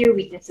cater to your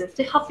weaknesses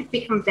to help it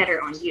become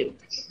better on you.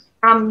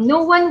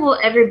 No one will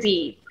ever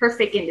be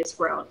perfect in this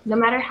world. No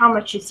matter how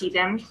much you see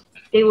them,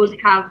 they will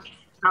have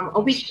a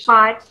weak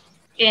spot,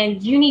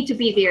 and you need to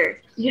be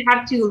there. You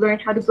have to learn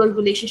how to build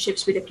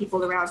relationships with the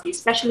people around you,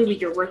 especially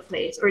with your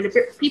workplace or the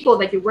people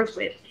that you work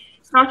with.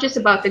 It's not just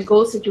about the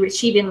goals that you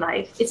achieve in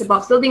life. It's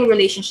about building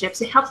relationships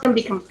to help them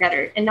become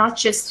better, and not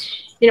just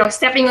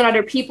stepping on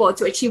other people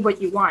to achieve what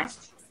you want,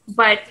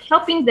 but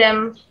helping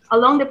them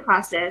along the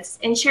process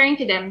and sharing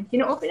to them,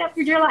 open up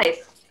your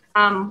life.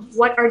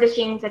 What are the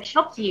things that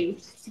help you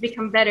to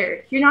become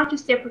better? You're not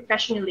just there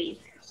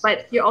professionally,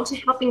 but you're also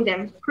helping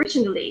them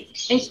personally.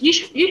 And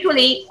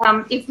usually,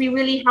 if we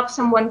really help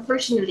someone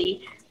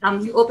personally,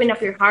 you open up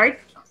your heart,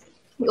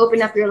 you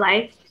open up your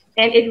life,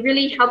 and it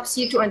really helps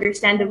you to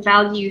understand the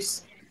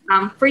values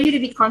for you to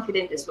be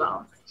confident as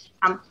well.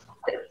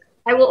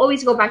 I will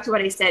always go back to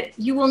what I said.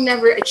 You will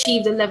never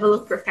achieve the level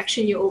of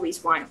perfection you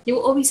always want. You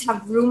will always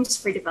have rooms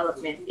for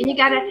development, and you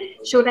gotta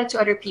show that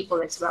to other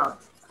people as well.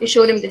 You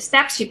show them the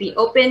steps, you be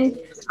open,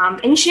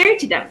 and share it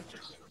to them.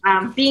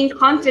 Being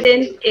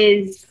confident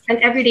is an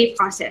everyday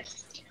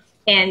process,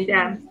 and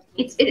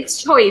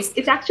it's choice.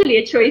 It's actually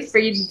a choice for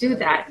you to do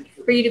that,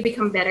 for you to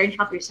become better and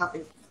help yourself.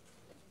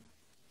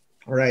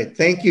 All right,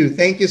 thank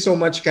you so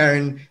much,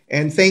 Karen,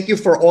 and thank you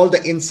for all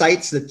the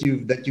insights that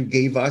you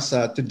gave us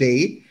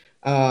today.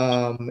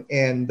 Wow,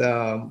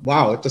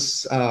 it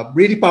was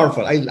really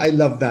powerful. I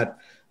love that,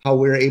 how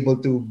we're able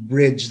to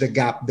bridge the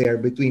gap there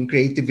between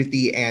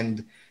creativity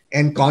and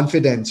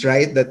confidence,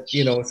 right? That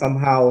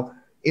somehow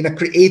in a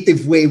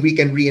creative way we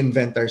can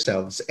reinvent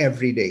ourselves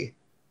every day,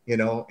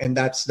 and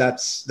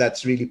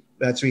that's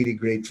really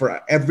great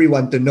for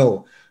everyone to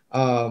know.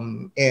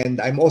 And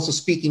I'm also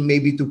speaking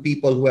maybe to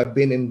people who have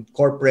been in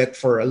corporate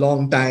for a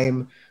long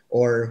time,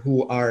 or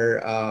who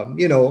are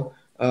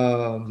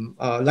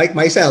like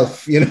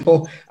myself,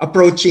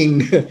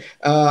 approaching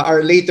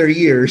our later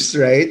years,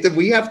 right?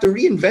 We have to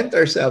reinvent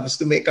ourselves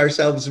to make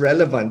ourselves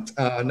relevant,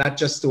 not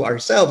just to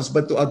ourselves,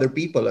 but to other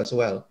people as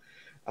well.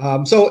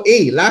 So,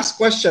 last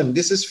question.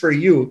 This is for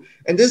you.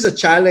 And this is a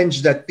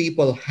challenge that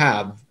people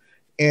have.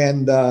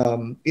 And,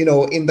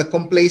 in the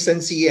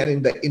complacency and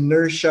in the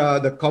inertia,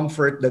 the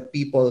comfort that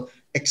people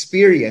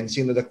experience,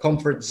 the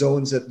comfort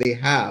zones that they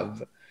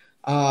have.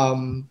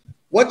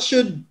 what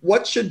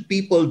should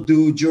people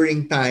do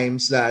during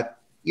times that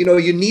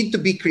you need to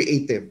be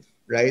creative,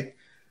 right?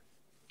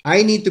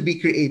 I need to be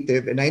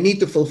creative and I need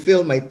to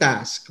fulfill my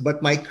task,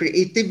 but my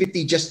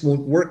creativity just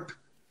won't work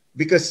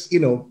because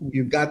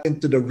you got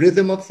into the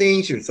rhythm of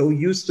things. You're so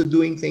used to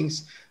doing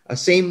things a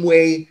same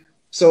way.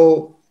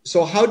 So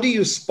how do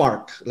you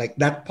spark like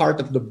that part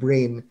of the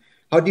brain?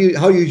 How do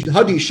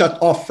you shut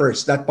off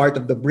first that part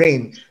of the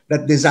brain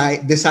that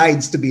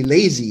decides to be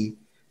lazy,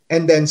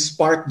 and then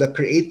spark the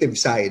creative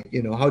side?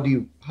 How do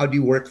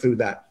you work through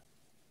that?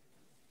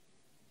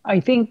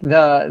 I think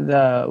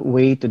the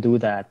way to do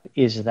that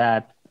is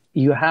that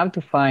you have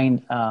to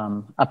find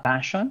a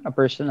passion, a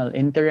personal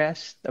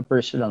interest, a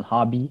personal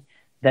hobby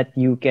that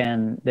you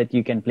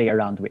can play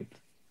around with.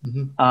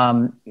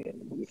 Mhm.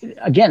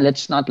 Again,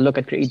 let's not look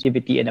at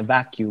creativity in a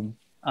vacuum.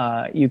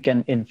 You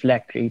can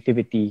inflect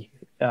creativity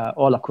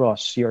all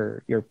across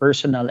your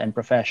personal and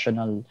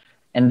professional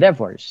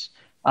endeavors.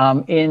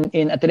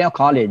 In Ateneo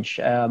College,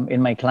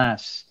 in my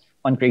class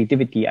on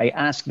creativity, I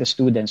ask the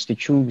students to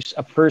choose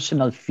a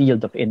personal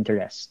field of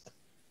interest.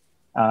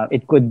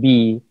 It could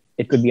be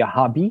a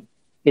hobby,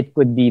 it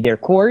could be their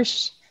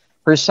course.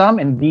 For some,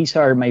 and these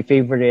are my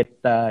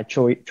favorite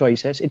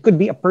choices, it could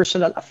be a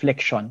personal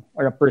affliction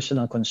or a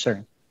personal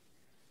concern.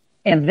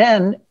 And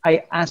then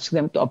I ask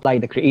them to apply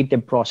the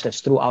creative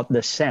process throughout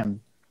the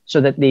SEM so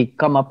that they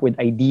come up with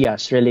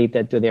ideas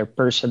related to their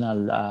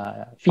personal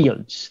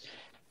fields.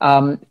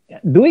 Um,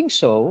 Doing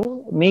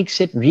so makes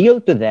it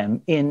real to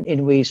them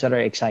in ways that are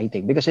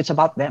exciting because it's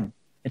about them.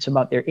 It's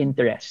about their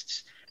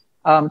interests.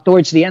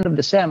 Towards the end of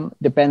the SEM,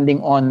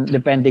 depending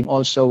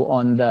also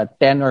on the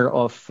tenor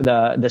of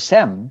the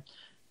SEM,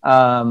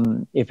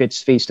 if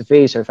it's face to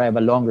face or if I have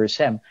a longer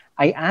SEM,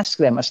 I ask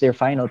them as their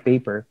final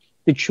paper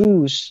to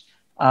choose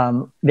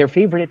their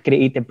favorite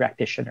creative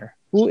practitioner.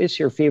 Who is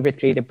your favorite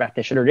creative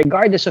practitioner,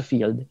 regardless of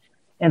field?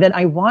 And then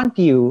I want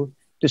you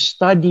to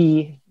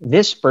study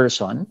this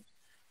person,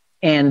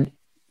 and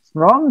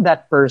from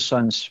that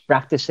person's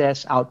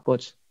practices,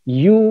 outputs,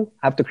 you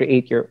have to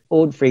create your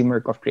own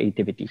framework of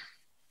creativity.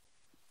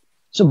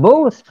 So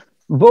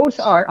both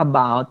are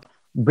about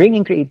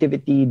bringing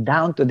creativity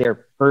down to their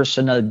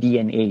personal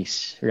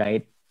DNAs,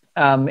 right?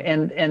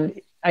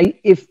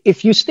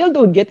 If you still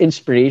don't get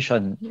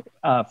inspiration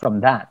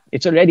from that,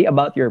 it's already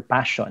about your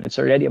passion, it's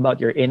already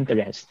about your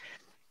interest.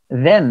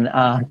 Then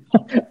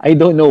I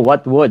don't know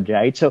what would,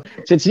 right? So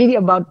it's really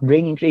about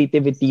bringing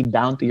creativity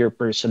down to your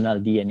personal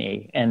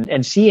DNA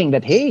and seeing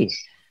that, hey,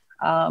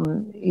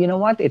 you know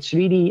what? It's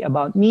really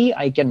about me.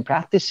 I can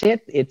practice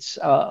it. It's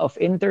of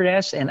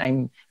interest, and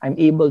I'm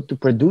able to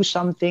produce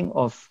something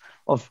of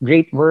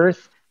great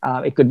worth.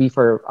 It could be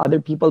for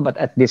other people, but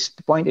at this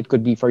point, it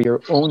could be for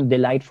your own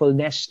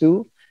delightfulness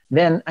too.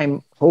 Then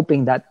I'm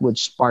hoping that would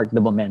spark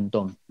the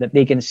momentum that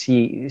they can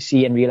see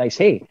and realize,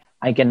 hey,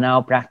 I can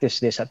now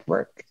practice this at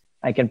work.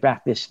 I can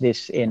practice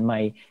this in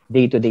my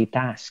day-to-day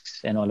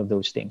tasks and all of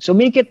those things. So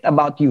make it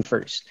about you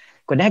first.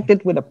 Connect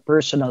it with a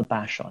personal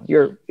passion.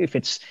 If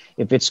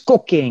it's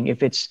cooking,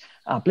 if it's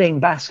playing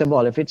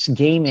basketball, if it's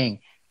gaming,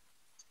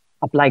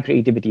 apply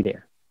creativity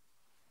there.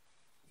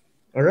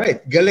 All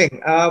right, galing.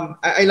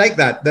 I like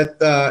that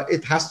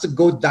it has to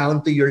go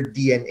down to your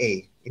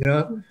DNA,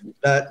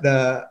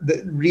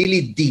 the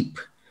really deep.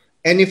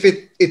 And if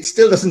it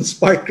still doesn't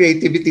spark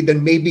creativity,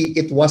 then maybe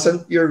it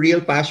wasn't your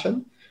real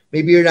passion.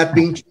 Maybe you're not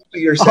being true to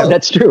Oh, yourself,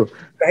 that's true.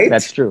 right?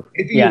 That's true.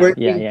 Maybe you Yeah, weren't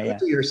yeah, being yeah, true yeah.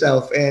 to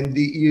yourself, and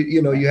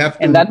you have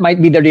And to. that might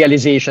be the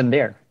realization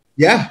there.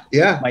 Yeah,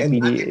 yeah, Might and be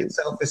that in the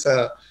itself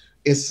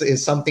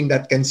is something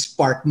that can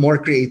spark more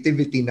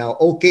creativity. Now,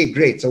 okay,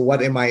 great. So,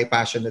 what am I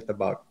passionate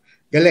about?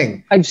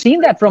 Galing. I've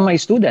seen that from my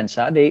students.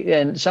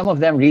 And some of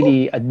them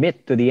really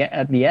admit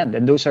at the end,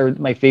 and those are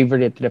my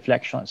favorite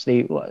reflections.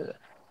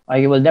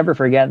 I will never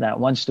forget that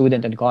one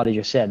student in college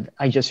just said,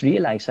 "I just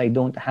realized I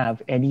don't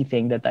have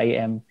anything that I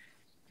am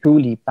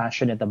truly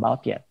passionate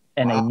about yet,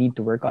 and I Wow, need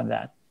to work on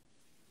that."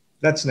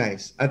 that's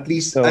nice. At So,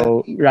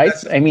 least right?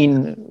 that's I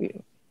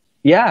mean,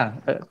 yeah,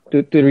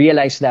 to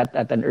realize that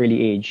at an early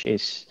age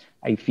is,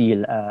 I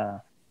feel,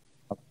 a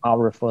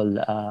powerful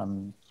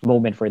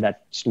moment for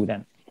that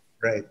student.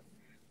 right.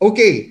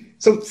 Okay,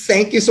 so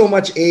thank you so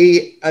much,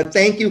 A.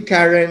 Thank you,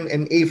 Karen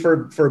and A,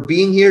 for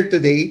being here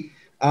today.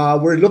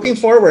 We're looking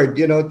forward,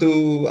 to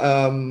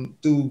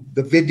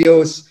the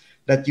videos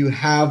that you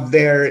have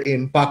there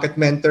in Pocket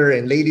Mentor.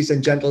 And ladies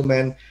and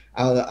gentlemen,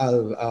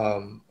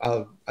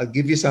 I'll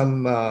give you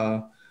some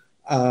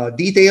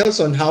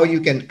details on how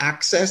you can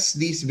access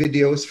these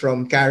videos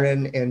from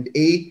Karen and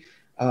A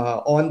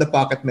on the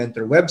Pocket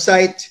Mentor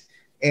website.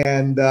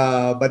 And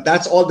but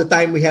that's all the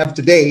time we have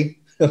today.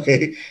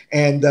 Okay,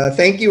 and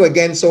thank you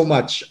again so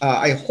much.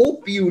 I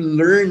hope you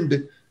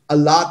learned a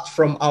lot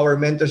from our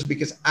mentors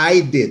because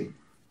I did.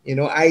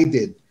 I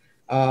did.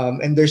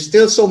 And there's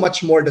still so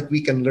much more that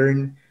we can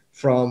learn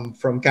from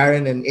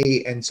Karen and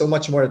A, and so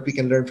much more that we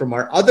can learn from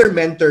our other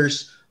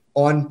mentors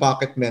on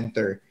Pocket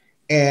Mentor.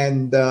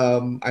 And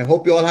I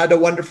hope you all had a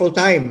wonderful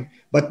time.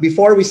 But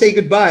before we say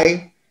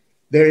goodbye,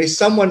 there is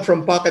someone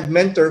from Pocket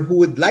Mentor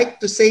who would like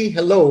to say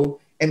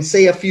hello and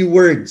say a few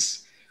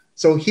words.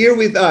 So here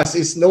with us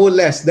is no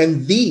less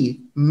than the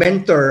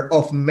mentor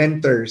of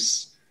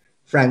mentors,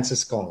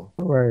 Francis Kong.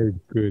 My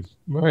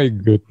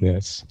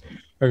goodness.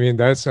 I mean,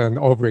 that's an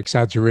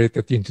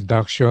over-exaggerated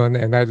introduction,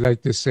 and I'd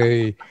like to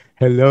say,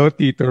 hello,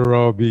 Tito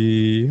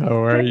Robbie.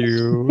 How are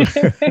you?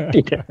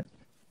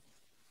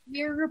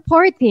 We're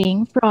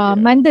reporting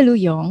from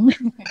Mandaluyong.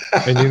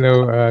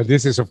 And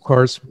this is, of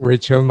course,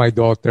 Rachel, my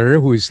daughter,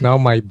 who is now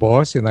my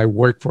boss, and I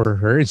work for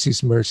her, and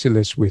she's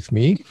merciless with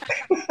me.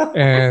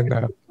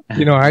 And,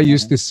 I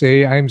used to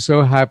say I'm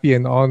so happy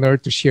and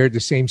honored to share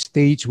the same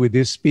stage with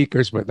these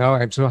speakers, but now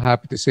I'm so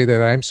happy to say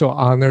that I'm so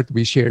honored to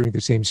be sharing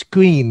the same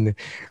screen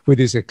with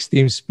these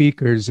esteemed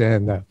speakers,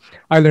 and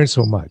I learned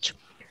so much.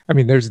 I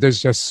mean, there's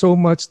just so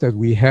much that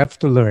we have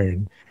to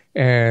learn,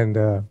 and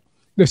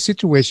the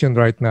situation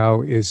right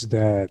now is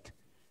that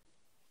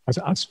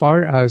as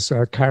far as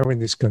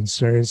Karen is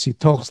concerned, she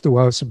talks to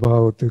us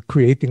about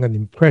creating an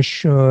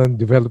impression,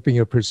 developing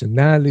your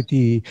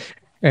personality,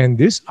 and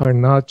these are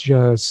not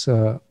just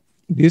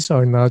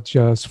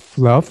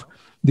fluff.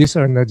 These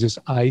are not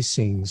just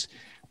icings.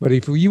 But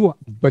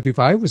if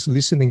I was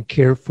listening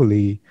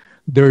carefully,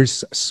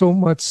 there's so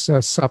much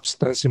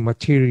substance and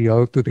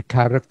material to the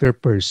character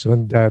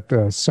person that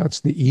sets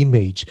the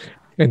image,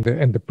 and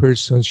the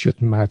person should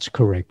match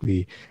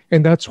correctly.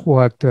 And that's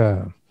what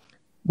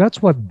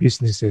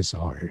businesses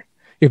are.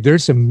 If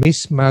there's a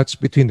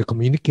mismatch between the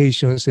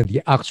communications and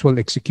the actual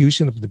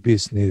execution of the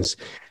business,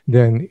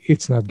 then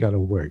it's not gonna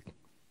work.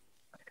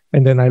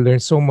 And then I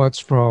learned so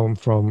much from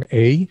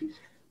A.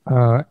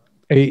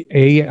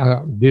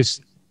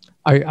 This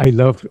I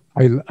love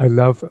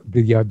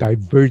the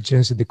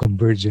divergence and the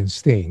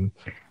convergence thing.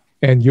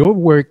 And your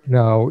work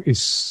now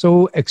is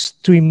so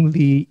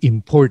extremely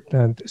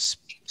important,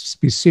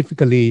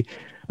 specifically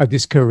at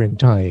this current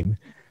time,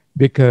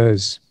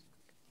 because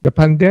the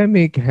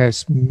pandemic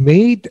has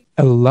made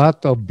a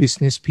lot of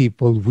business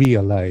people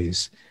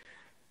realize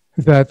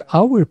that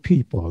our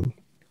people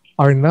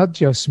are not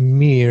just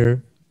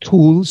mere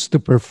tools to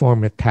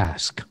perform a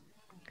task.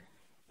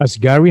 As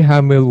Gary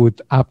Hamel would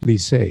aptly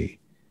say,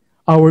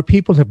 our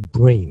people have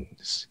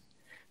brains.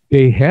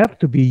 They have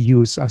to be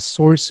used as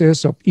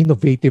sources of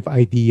innovative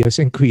ideas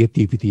and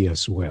creativity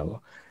as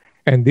well.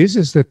 And this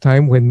is the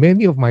time when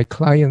many of my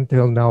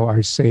clientele now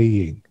are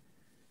saying,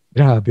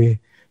 grabe,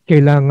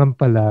 kailangan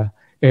pala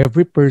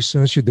every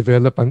person should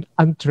develop an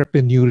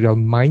entrepreneurial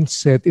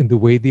mindset in the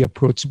way they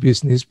approach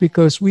business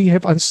because we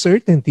have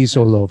uncertainties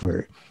all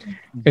over.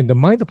 And the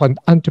mind of an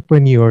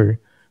entrepreneur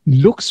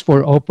looks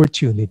for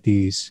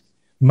opportunities,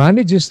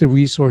 manages the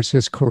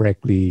resources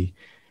correctly,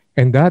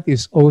 and that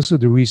is also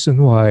the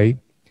reason why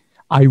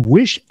I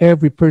wish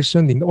every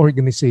person in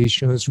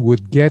organizations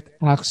would get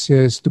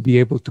access to be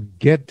able to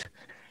get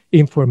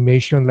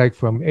information like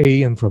from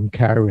A and from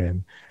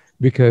Karen,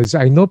 because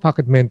I know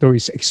Pocket Mentor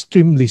is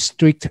extremely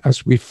strict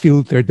as we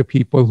filter the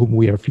people whom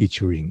we are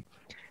featuring.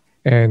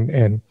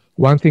 And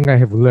one thing I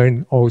have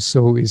learned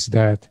also is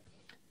that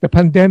the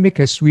pandemic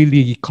has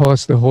really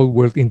caused the whole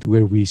world into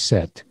a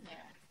reset.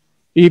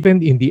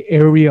 Even in the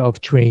area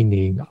of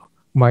training,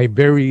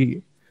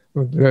 the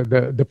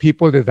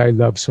people that I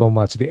love so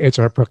much, the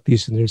HR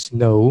practitioners,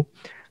 know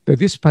that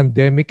this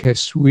pandemic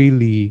has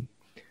really,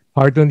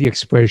 pardon the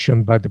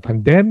expression, but the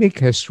pandemic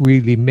has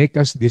really made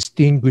us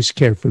distinguish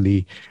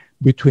carefully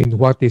between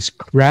what is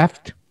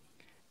craft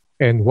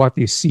and what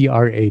is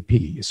CRAP.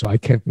 So I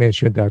can't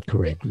mention that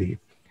correctly.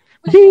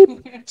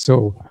 Beep.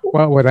 So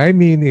what I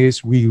mean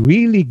is we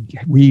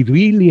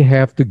really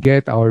have to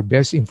get our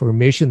best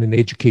information and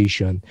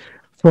education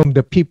from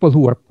the people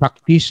who are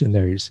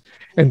practitioners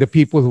and the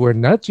people who are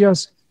not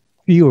just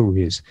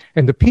theorists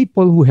and the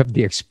people who have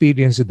the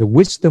experience and the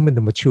wisdom and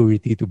the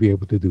maturity to be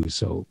able to do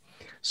so.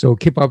 So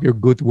keep up your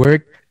good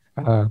work.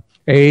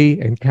 A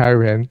and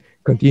Karen,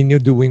 continue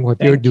doing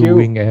what you're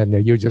doing,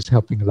 and you're just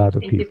helping a lot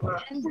of people.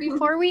 And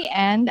before we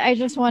end, I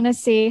just want to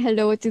say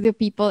hello to the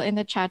people in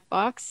the chat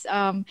box.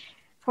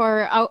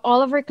 For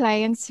all of our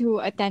clients who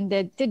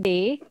attended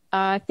today,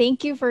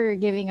 thank you for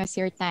giving us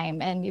your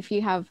time. And if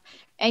you have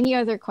any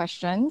other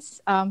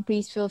questions,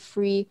 please feel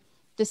free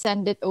to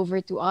send it over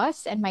to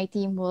us, and my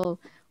team will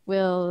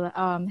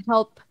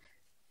help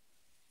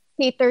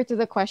cater to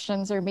the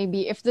questions, or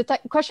maybe if the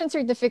questions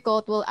are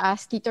difficult, we'll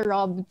ask Tito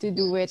Rob to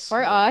do it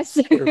for us.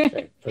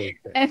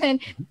 Perfect. And then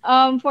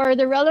for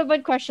the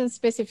relevant questions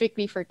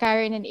specifically for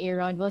Karen and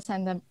Aaron, we'll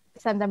send them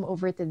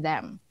over to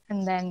them.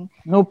 And then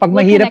No, pag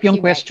we'll mahirap connect yung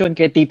you back. question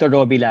kay Tito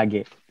Robbie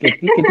lagi. Kay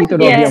Tito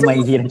Robbie Yes. ang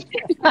mahirap.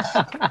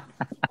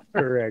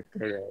 Correct.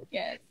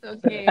 Yes,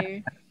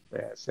 okay.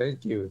 Yes,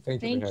 thank you.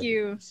 Thank you. Thank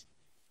you.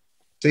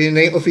 So yun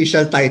na yung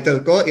official title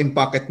ko in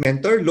Pocket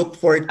Mentor. Look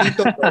for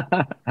Tito.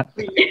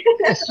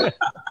 Yes,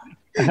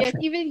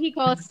 even he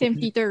calls him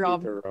Tito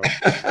Rob.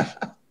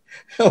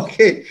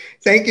 Okay.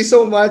 Thank you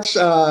so much,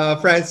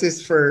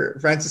 Francis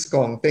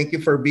Kong. Thank you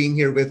for being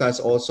here with us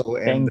also.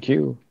 And Thank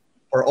you.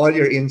 for all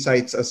your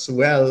insights as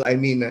well. I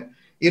mean,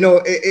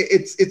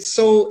 it's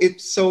so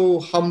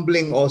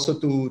humbling also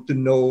to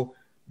know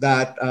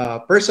that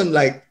a person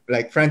like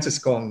Francis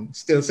Kong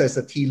still says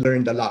that he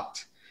learned a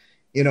lot.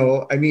 You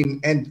know, I mean,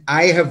 and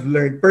I have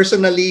learned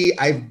personally.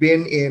 I've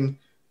been in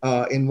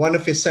one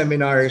of his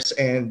seminars,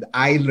 and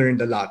I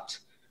learned a lot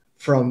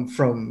from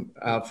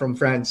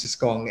Francis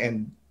Kong,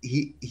 and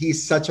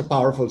he's such a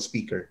powerful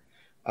speaker.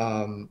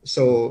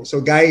 So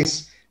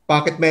guys,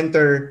 Pocket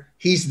Mentor,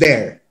 he's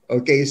there.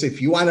 Okay, so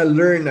if you want to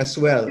learn as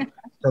well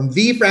from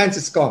the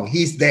Francis Kong,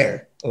 he's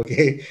there.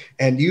 Okay,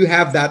 and you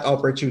have that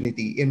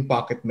opportunity in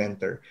Pocket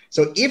Mentor.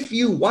 So if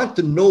you want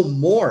to know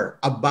more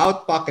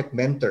about Pocket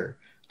Mentor,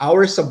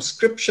 our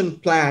subscription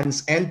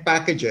plans and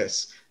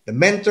packages, the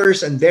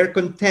mentors and their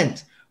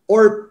content,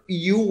 or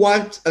you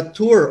want a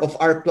tour of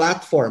our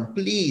platform,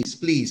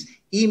 please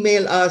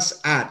email us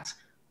at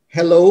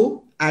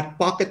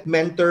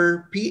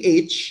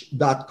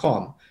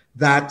hello@pocketmentorph.com.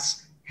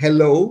 That's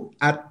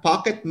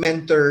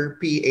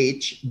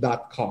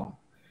hello@pocketmentorph.com.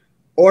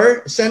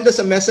 Or send us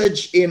a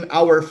message in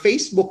our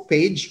Facebook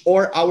page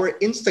or our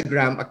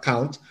Instagram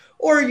account,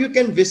 or you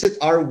can visit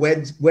our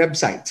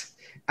website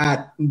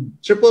at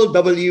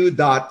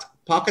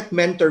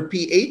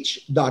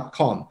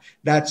www.pocketmentorph.com.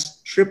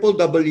 That's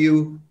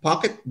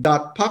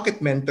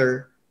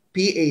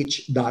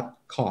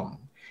www.pocketmentorph.com.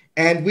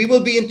 And we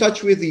will be in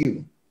touch with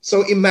you.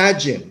 So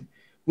imagine,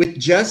 with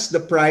just the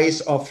price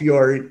of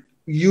your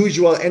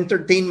usual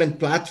entertainment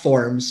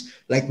platforms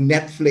like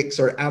Netflix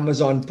or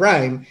Amazon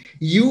Prime,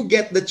 you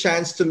get the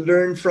chance to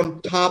learn from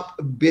top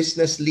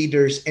business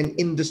leaders and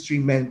industry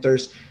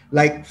mentors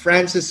like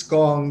Francis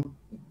Kong,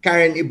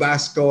 Karen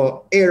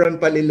Ibasco, Aaron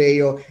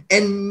Palileo,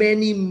 and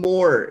many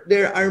more.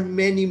 There are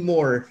many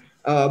more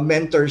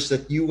mentors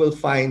that you will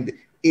find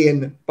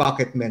in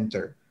Pocket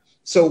Mentor.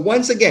 So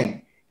once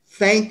again,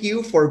 thank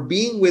you for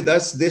being with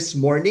us this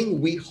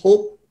morning. We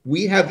hope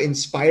we have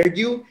inspired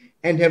you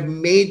and have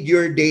made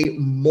your day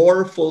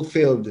more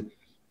fulfilled.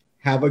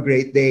 Have a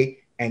great day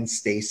and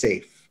stay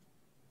safe.